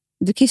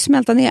 du kan ju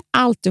smälta ner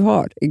allt du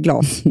har i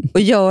glas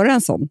och göra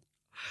en sån.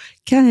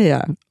 Kan jag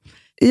göra?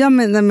 Ja,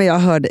 men jag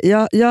hör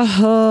det. Jag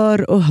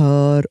hör och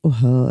hör och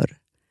hör.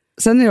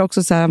 Sen är det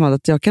också så här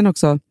att jag kan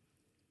också,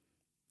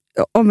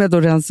 om jag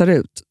då rensar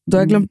ut, då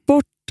har jag glömt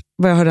bort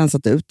vad jag har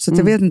rensat ut. Så att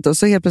jag vet inte, och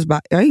så helt plötsligt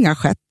bara, jag har inga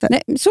skätter.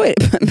 Nej, så är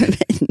det med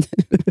mig.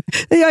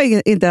 Jag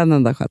har inte en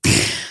enda skött.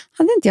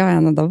 Hade inte jag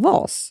en enda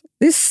vas?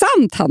 Det är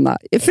sant, Hanna.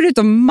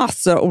 Förutom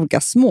massor av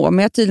olika små. Men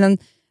jag har tydligen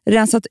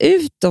rensat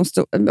ut dem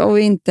och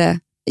inte...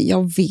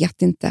 Jag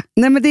vet inte.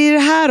 Nej, men det är det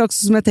här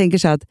också som jag tänker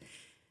så här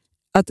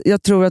att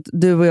jag tror att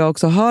du och jag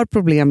också har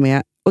problem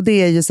med. Och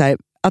det är ju så här,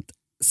 att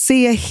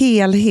se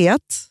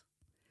helhet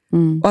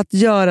och att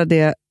göra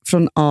det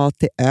från A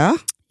till Ö.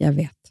 Jag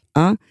vet.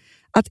 Ja.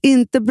 Att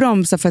inte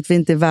bromsa för att vi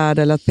inte är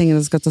värda eller att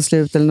pengarna ska ta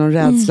slut eller någon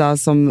rädsla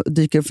som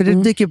dyker upp. För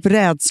det dyker upp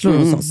rädslor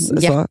hos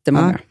oss.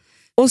 Jättemånga.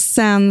 Ja. Och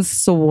sen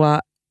så,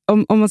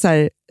 om man så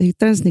här,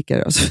 hittar en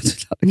snickare.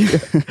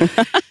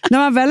 När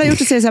man väl har gjort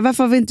det så är det så här,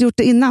 varför har vi inte gjort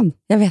det innan?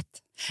 Jag vet.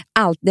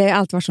 Det är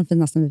allt var som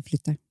finast när vi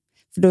flyttar.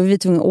 För då är vi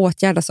tvungna att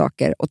åtgärda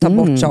saker och ta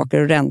bort saker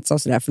och rensa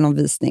och sådär för någon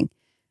visning.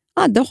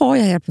 Då har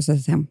jag helt plötsligt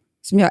ett hem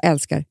som jag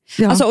älskar.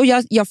 Ja. Alltså, och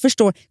jag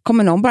förstår,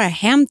 kommer någon bara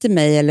hem till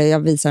mig eller jag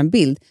visar en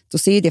bild, då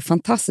ser ju det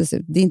fantastiskt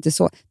ut. Det är inte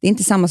så. Det är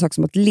inte samma sak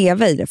som att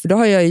leva i det. För då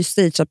har jag ju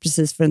stageat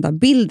precis för den där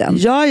bilden.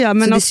 Ja,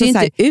 men så också det ser så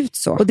här, inte ut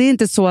så. Och det är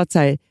inte så att, så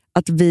här,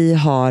 att vi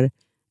har...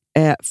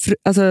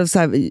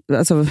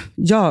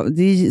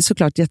 det är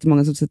såklart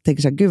jättemånga som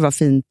tänker så här, gud vad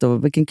fint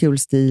och vilken kul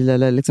stil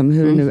eller liksom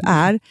hur det nu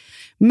är.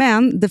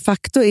 Men de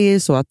facto är ju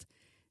så att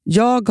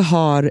jag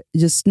har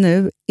just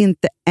nu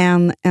inte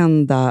en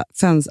enda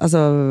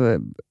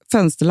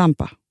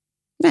fönsterlampa.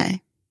 Nej.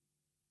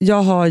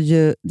 Jag har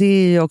ju, det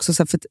är ju också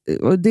så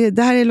här, och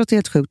det här låter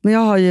helt sjukt, men jag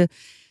har ju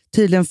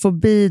tydligen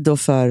fobi då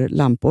för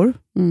lampor.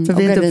 För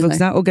vi är inte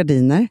uppvuxna, och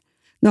gardiner.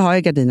 Nu har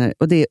jag gardiner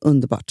och det är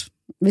underbart.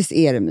 Visst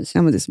är det mysigt?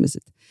 Ja, men det är så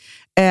mysigt.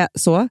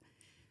 Så.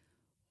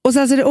 Och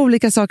sen så är det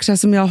olika saker så här,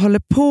 som jag håller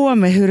på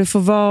med, hur det får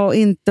vara och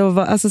inte och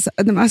vara.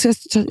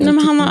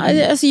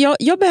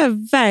 Jag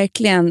behöver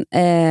verkligen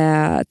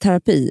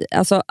terapi.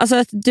 Alltså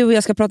att du och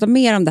jag ska prata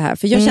mer om det här.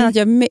 För jag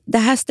känner att det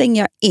här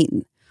stänger jag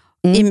in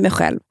i mig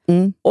själv.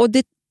 Och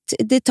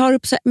det tar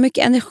upp så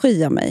mycket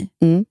energi av mig.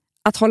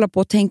 Att hålla på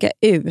och tänka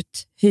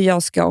ut hur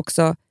jag ska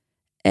också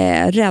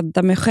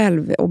rädda mig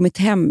själv och mitt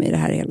hem i det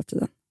här hela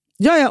tiden.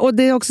 Ja, och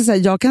det är också så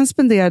här, jag kan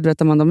spendera, du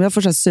vet, om jag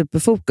får så här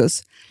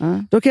superfokus,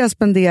 då kan jag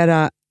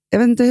spendera, jag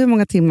vet inte hur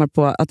många timmar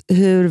på att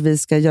hur vi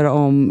ska göra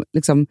om,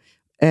 liksom,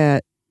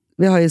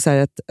 vi har ju så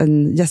här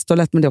en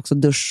gästtoalett, men det är också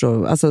dusch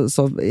och, alltså,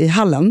 så, i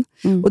hallen.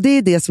 Och det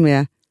är det som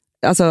är,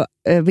 alltså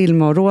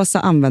Vilma och Rosa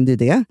använder ju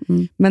det,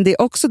 men det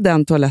är också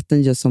den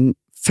toaletten just som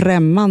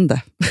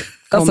främmande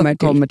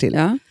kommer till.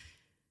 Ja.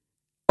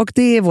 Och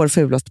det är vår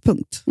fulaste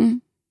punkt.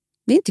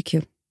 Det är inte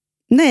kul.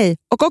 Nej,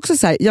 och också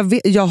så här,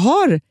 jag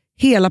har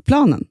hela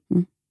planen.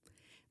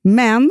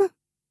 Men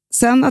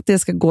sen att det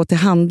ska gå till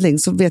handling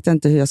så vet jag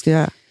inte hur jag ska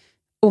göra.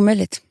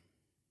 Omöjligt.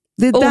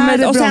 Det är där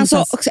det och sen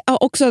bromsas. så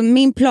också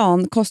min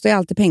plan kostar ju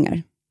alltid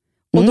pengar.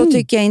 Och då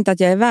tycker jag inte att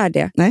jag är värd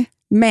det. Nej.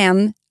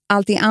 Men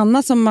allting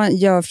annat som man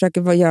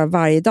försöker göra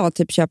varje dag,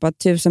 typ köpa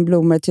 1000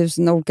 blommor,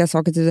 1000 olika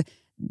saker,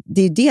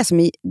 det är det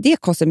som det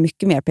kostar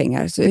mycket mer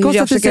pengar. Så det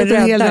kostar precis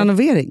en hel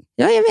renovering.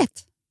 Ja, jag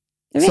vet.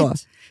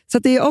 Så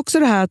det är också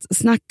det här att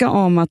snacka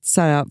om att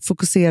så här,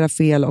 fokusera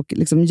fel och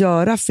liksom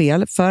göra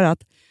fel, för att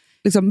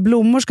liksom,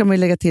 blommor ska man ju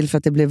lägga till för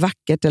att det blir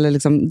vackert eller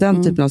liksom,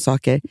 den typen av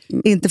saker.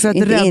 Inte för att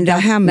inte rädda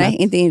hemmet. Nej,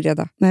 inte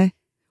inreda. Nej.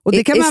 Och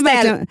det kan man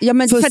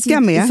verkligen fuska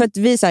med. För att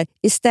vi, så här,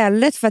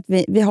 istället för att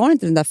vi har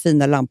inte den där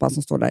fina lampan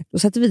som står där, då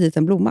sätter vi dit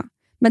en blomma.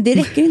 Men det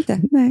räcker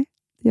inte. Nej,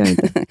 det gör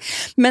inte.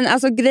 Men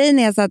alltså grejen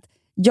är så att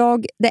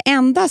det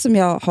enda som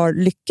jag har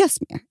lyckats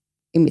med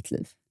i mitt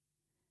liv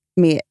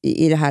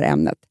i det här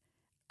ämnet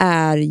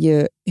är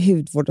ju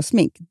hudvård och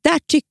smink. Där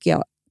tycker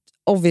jag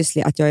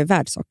obviously att jag är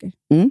värd saker.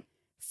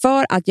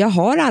 För att jag ska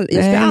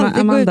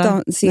aldrig gå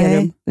utan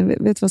serum. Nej,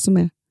 vet du vad som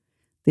är?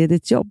 Det är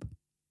ditt jobb.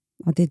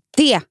 Ja, det är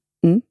det.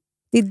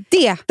 Det är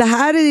det. Det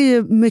här är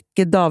ju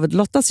mycket David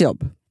Lottas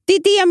jobb. Det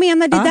är det jag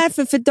menar. Det är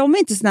därför, för de är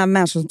inte såna här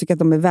människor som tycker att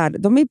de är värda.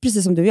 De är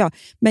precis som du och jag.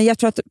 Men jag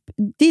tror att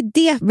det är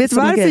det. Vet du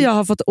varför jag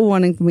har fått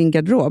ordning på min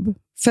garderob?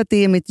 För att det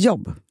är mitt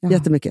jobb.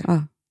 Jättemycket.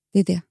 Ja, det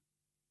är det.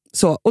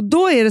 Så, och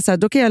då är det så här,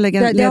 då kan jag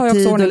lägga ner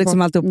tid och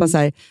liksom alltihopa så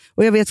här,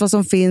 och jag vet vad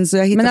som finns och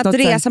jag men att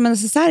resa med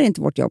necessär är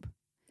inte vårt jobb.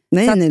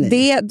 Nej.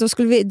 Då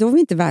är vi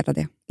inte värda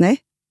det. Nej.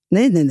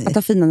 Att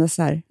ha fina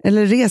necessär.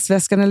 Eller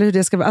resväskan eller hur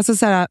det ska vara. Alltså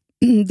så här,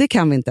 det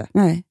kan vi inte.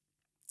 Nej.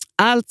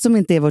 Allt som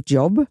inte är vårt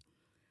jobb,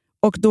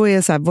 och då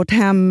är så här, vårt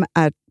hem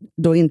är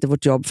då inte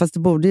vårt jobb, fast vi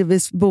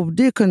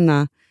borde ju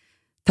kunna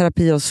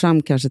terapi oss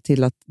fram kanske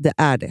till att det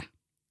är det.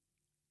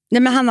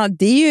 Nej, men Hanna,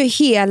 det är ju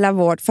hela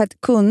vårt, för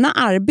att kunna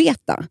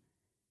arbeta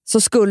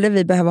så skulle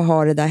vi behöva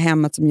ha det där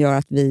hemmet som gör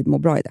att vi mår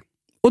bra i det.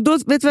 Och då,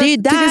 vet du vad, det är ju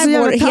där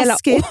vår hela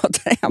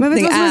återhämtning är. Men vet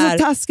du vad som är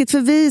så taskigt? För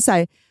vi så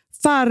här,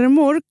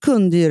 farmor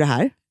kunde ju det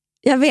här.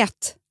 Jag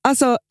vet.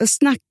 Alltså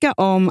snacka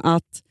om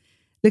att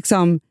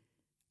liksom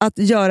att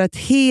göra ett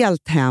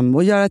helt hem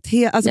och göra ett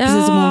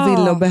precis som hon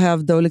ville och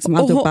behövde och liksom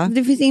alltihopa.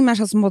 Det finns ingen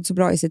människa som mådde så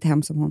bra i sitt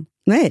hem som hon.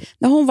 Nej.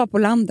 När hon var på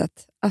landet,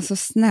 alltså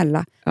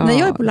snälla. Ja. När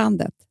jag är på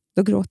landet,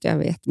 då gråter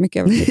jag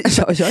jättemycket över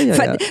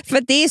det.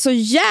 För det är så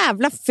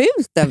jävla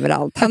fult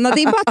överallt. Hanna,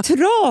 det är bara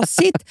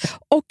trasigt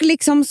och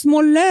liksom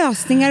små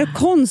lösningar och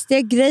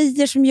konstiga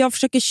grejer som jag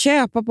försöker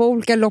köpa på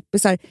olika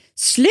loppisar.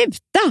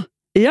 Sluta!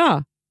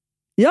 Ja.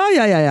 Jag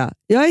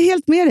är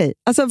helt med dig.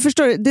 Alltså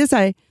förstår du, det är så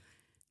här,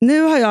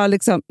 nu har jag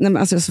liksom, nej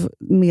men alltså så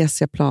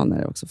mesiga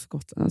planer också för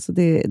Gotland. Alltså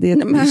det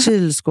är ett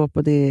kylskåp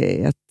och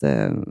det är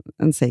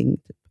en säng.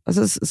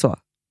 Alltså så.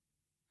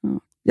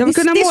 Jag vill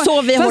kunna det är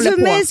så vi håller på.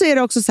 För mig så är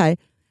det också så här,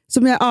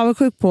 som jag är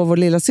avundsjuk på vår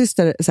lilla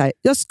syster. Så här,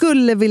 jag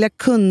skulle vilja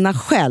kunna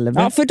själv.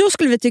 Ja, för då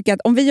skulle vi tycka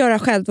att om vi gör det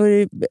själv,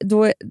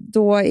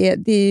 då är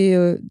det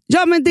ju...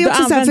 Ja, men det är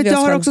också så här, för jag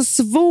har också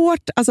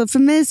svårt... Alltså för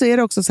mig så är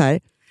det också så här...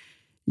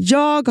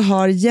 Jag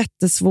har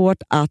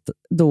jättesvårt att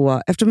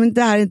då, eftersom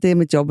det här inte är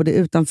mitt jobb och det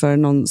är utanför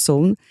någon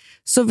zon,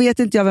 så vet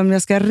inte jag vem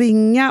jag ska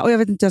ringa och jag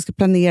vet inte hur jag ska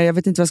planera, jag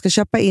vet inte vad jag ska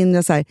köpa in.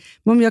 Jag säger,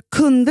 men om jag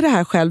kunde det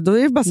här själv, då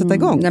är det bara att sätta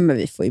igång. Nej, men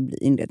vi får ju bli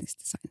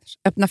inredningsdesigners.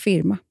 Öppna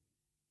firma.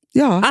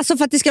 Ja. Alltså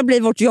för att det ska bli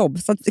vårt jobb.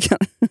 Så att vi kan...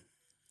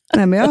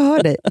 Nej, men jag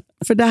hör dig.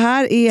 För det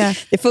här är...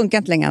 Det funkar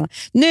inte längre.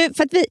 Nu,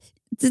 för att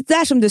det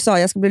där som du sa,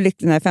 jag ska bli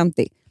lycklig när jag är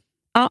 50.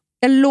 Ja,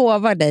 jag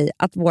lovar dig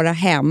att våra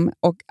hem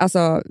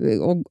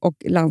och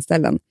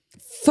landställen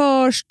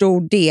för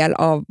stor del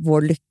av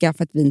vår lycka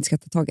för att vi inte ska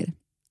ta tag i det.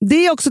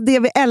 Det är också det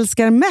vi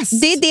älskar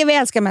mest. Det är det vi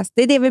älskar mest.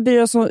 Det är det vi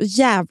bryr oss så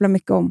jävla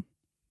mycket om.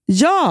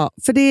 Ja,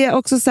 för det är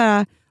också så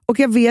här, och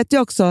jag vet ju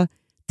också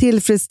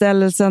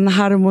tillfredsställelsen,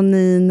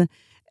 harmonin,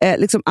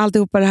 liksom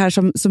alltihopa det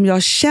här som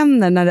jag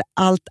känner när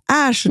allt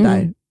är så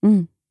där.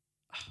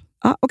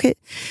 Ja, okej.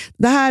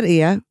 Det här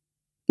är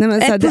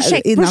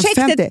projektet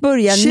 50,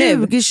 börjar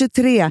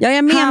 2023. Ja,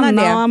 jag menar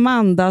Hanna det. och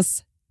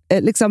Amandas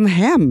liksom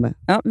hem.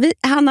 Ja,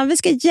 Hanna, vi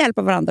ska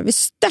hjälpa varandra. Vi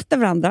stöttar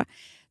varandra.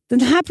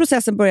 Den här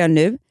processen börjar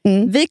nu.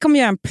 Vi kommer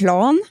göra en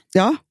plan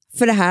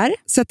för det här.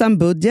 Sätta en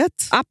budget.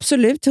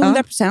 Absolut,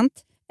 100%.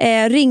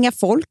 Ringa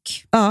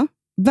folk. Ja,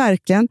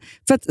 verkligen.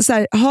 För att så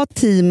här, ha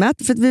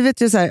teamet. För att vi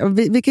vet ju så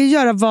här, vi kan ju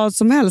göra vad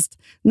som helst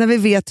när vi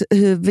vet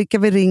vilka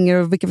vi ringer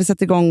och vilka vi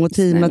sätter igång och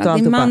teamet. Snälla, och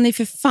allt. Din man är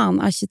för fan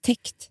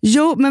arkitekt.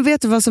 Jo, men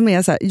vet du vad som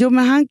är så här? Jo,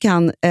 men han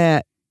kan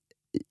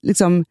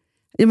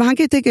men han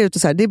kan ju tänka ut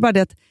och så här. Det är bara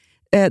det att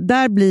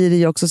där blir det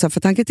ju också så här, för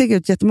att han kan tänka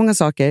ut jättemånga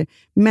saker,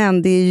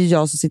 men det är ju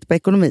jag som sitter på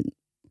ekonomin.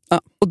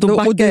 Ja.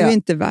 Och du är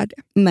inte värd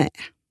det. Nej.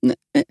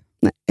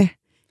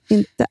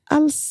 Inte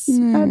alls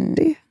värd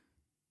det.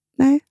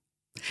 Nej.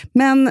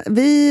 Men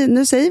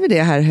nu säger vi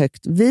det här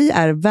högt. Vi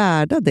är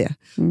värda det.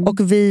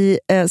 Och vi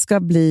ska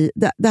bli...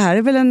 Det här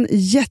är väl en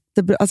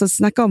jättebra... Alltså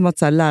snacka om att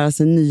så här, lära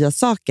sig nya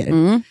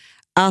saker.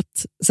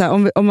 Att så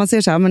här, om man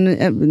ser så här...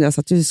 Men, jag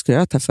satt ju och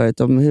skröt här förut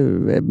om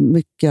hur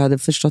mycket jag hade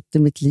förstått i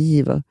mitt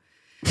liv.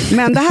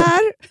 Men det här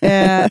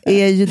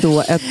är ju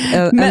då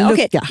en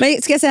lucka.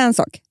 Men ska jag säga en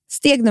sak?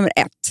 Steg nummer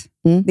 1,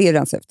 det är att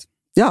rensa ut.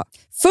 Ja.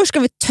 Först ska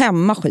vi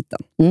tömma skiten.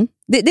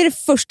 Det är det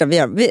första vi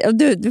gör.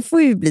 Du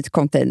får ju bli ett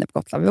container på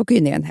Gotland. Vi åker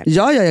ju ner en helg.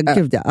 Ja,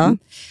 gud ja.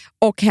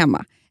 Och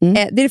hemma.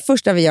 Det är det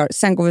första vi gör,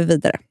 sen går vi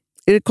vidare.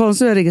 Är det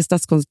konstigt att jag ringer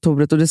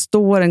Stadskontoret och det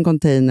står en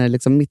container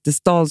liksom mitt i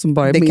stan som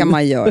bara är det kan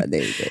man göra.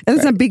 En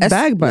sån här big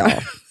bag bara.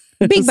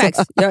 Ja. Big bags.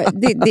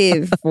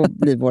 Det får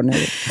bli vår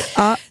nöje.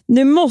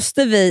 Nu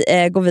måste vi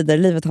gå vidare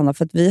i livet, Hanna,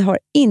 för att vi har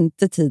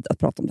inte tid att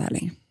prata om det här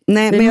längre.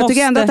 Nej, men jag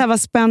tycker ändå att det här var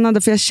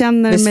spännande, för jag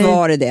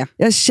känner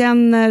jag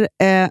känner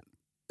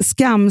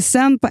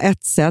skamsen på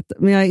ett sätt,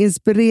 men jag är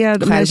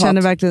inspirerad. Men jag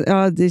känner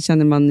verkligen, det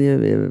känner man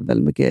ju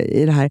väldigt mycket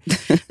i det här.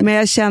 Men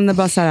jag känner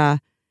bara så här,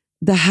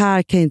 det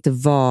här kan inte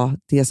vara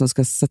det som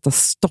ska sätta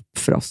stopp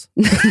för oss.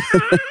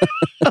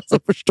 Alltså,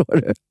 förstår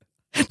du?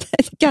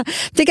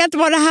 Det kan inte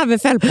vara det här vi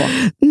fäll på.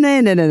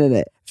 Nej.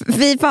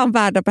 Vi är fan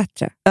värda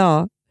bättre.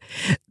 Ja.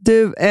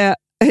 Du,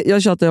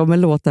 jag tjatade om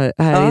en låt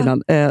här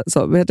innan.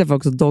 Så jag träffade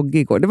också Doggy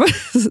igår.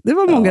 Det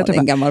var många jag träffade. Det är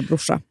en gammal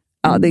brorsa.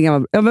 Ja, det är en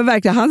gammal. Ja, men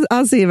verkligen,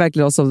 han ser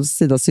verkligen oss som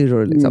sina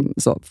syrror liksom,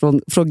 så,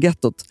 från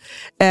gettot.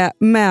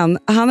 Men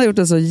han har gjort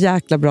en så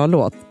jäkla bra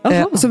låt.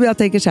 Så jag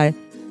tänker så här,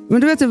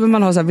 men du vet hur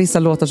man har så här, vissa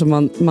låtar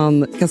som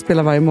man kan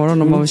spela varje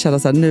morgon om man vill känna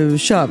så här, nu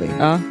kör vi.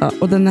 Ja,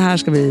 och den här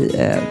ska vi,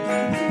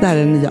 det här är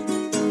den nya.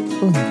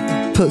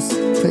 Puss.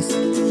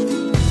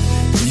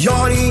 Jag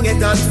har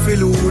inget att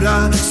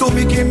förlora, så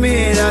mycket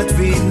mer att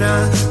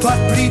vinna på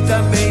att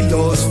bryta mig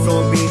loss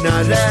från mina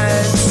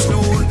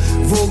rädslor.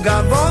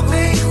 Våga vara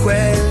mig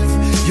själv,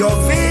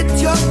 jag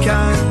vet jag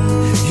kan.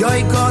 Jag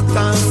är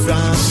gatan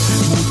fram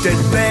mot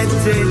ett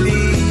bättre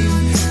liv.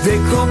 Det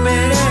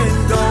kommer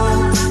en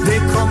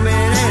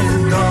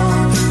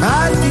dag,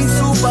 allting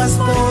sopas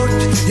bort.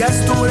 Jag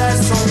står här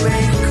som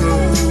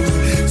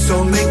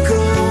en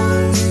kung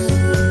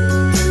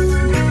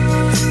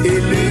i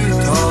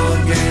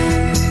Luthagen.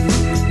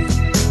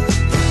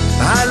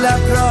 Alla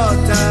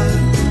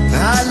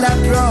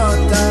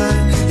pratar,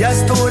 jag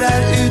står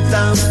här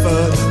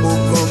utanför och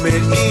kommer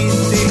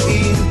inte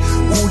in.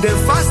 Orden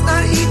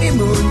fastnar i min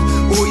mun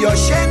och jag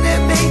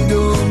känner mig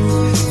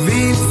dum.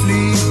 Vill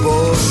fly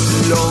bort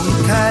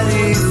långt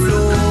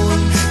härifrån.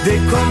 Det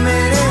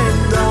kommer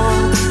en dag,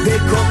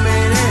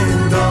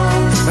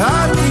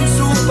 allting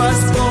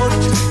sopas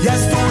bort. Jag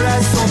står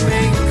här som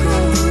en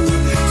kung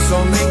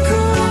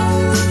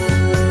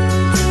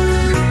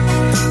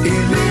i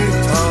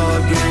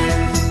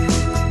Luthagen.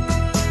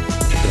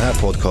 Den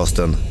här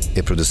podcasten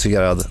är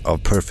producerad av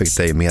Perfect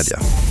Day Media.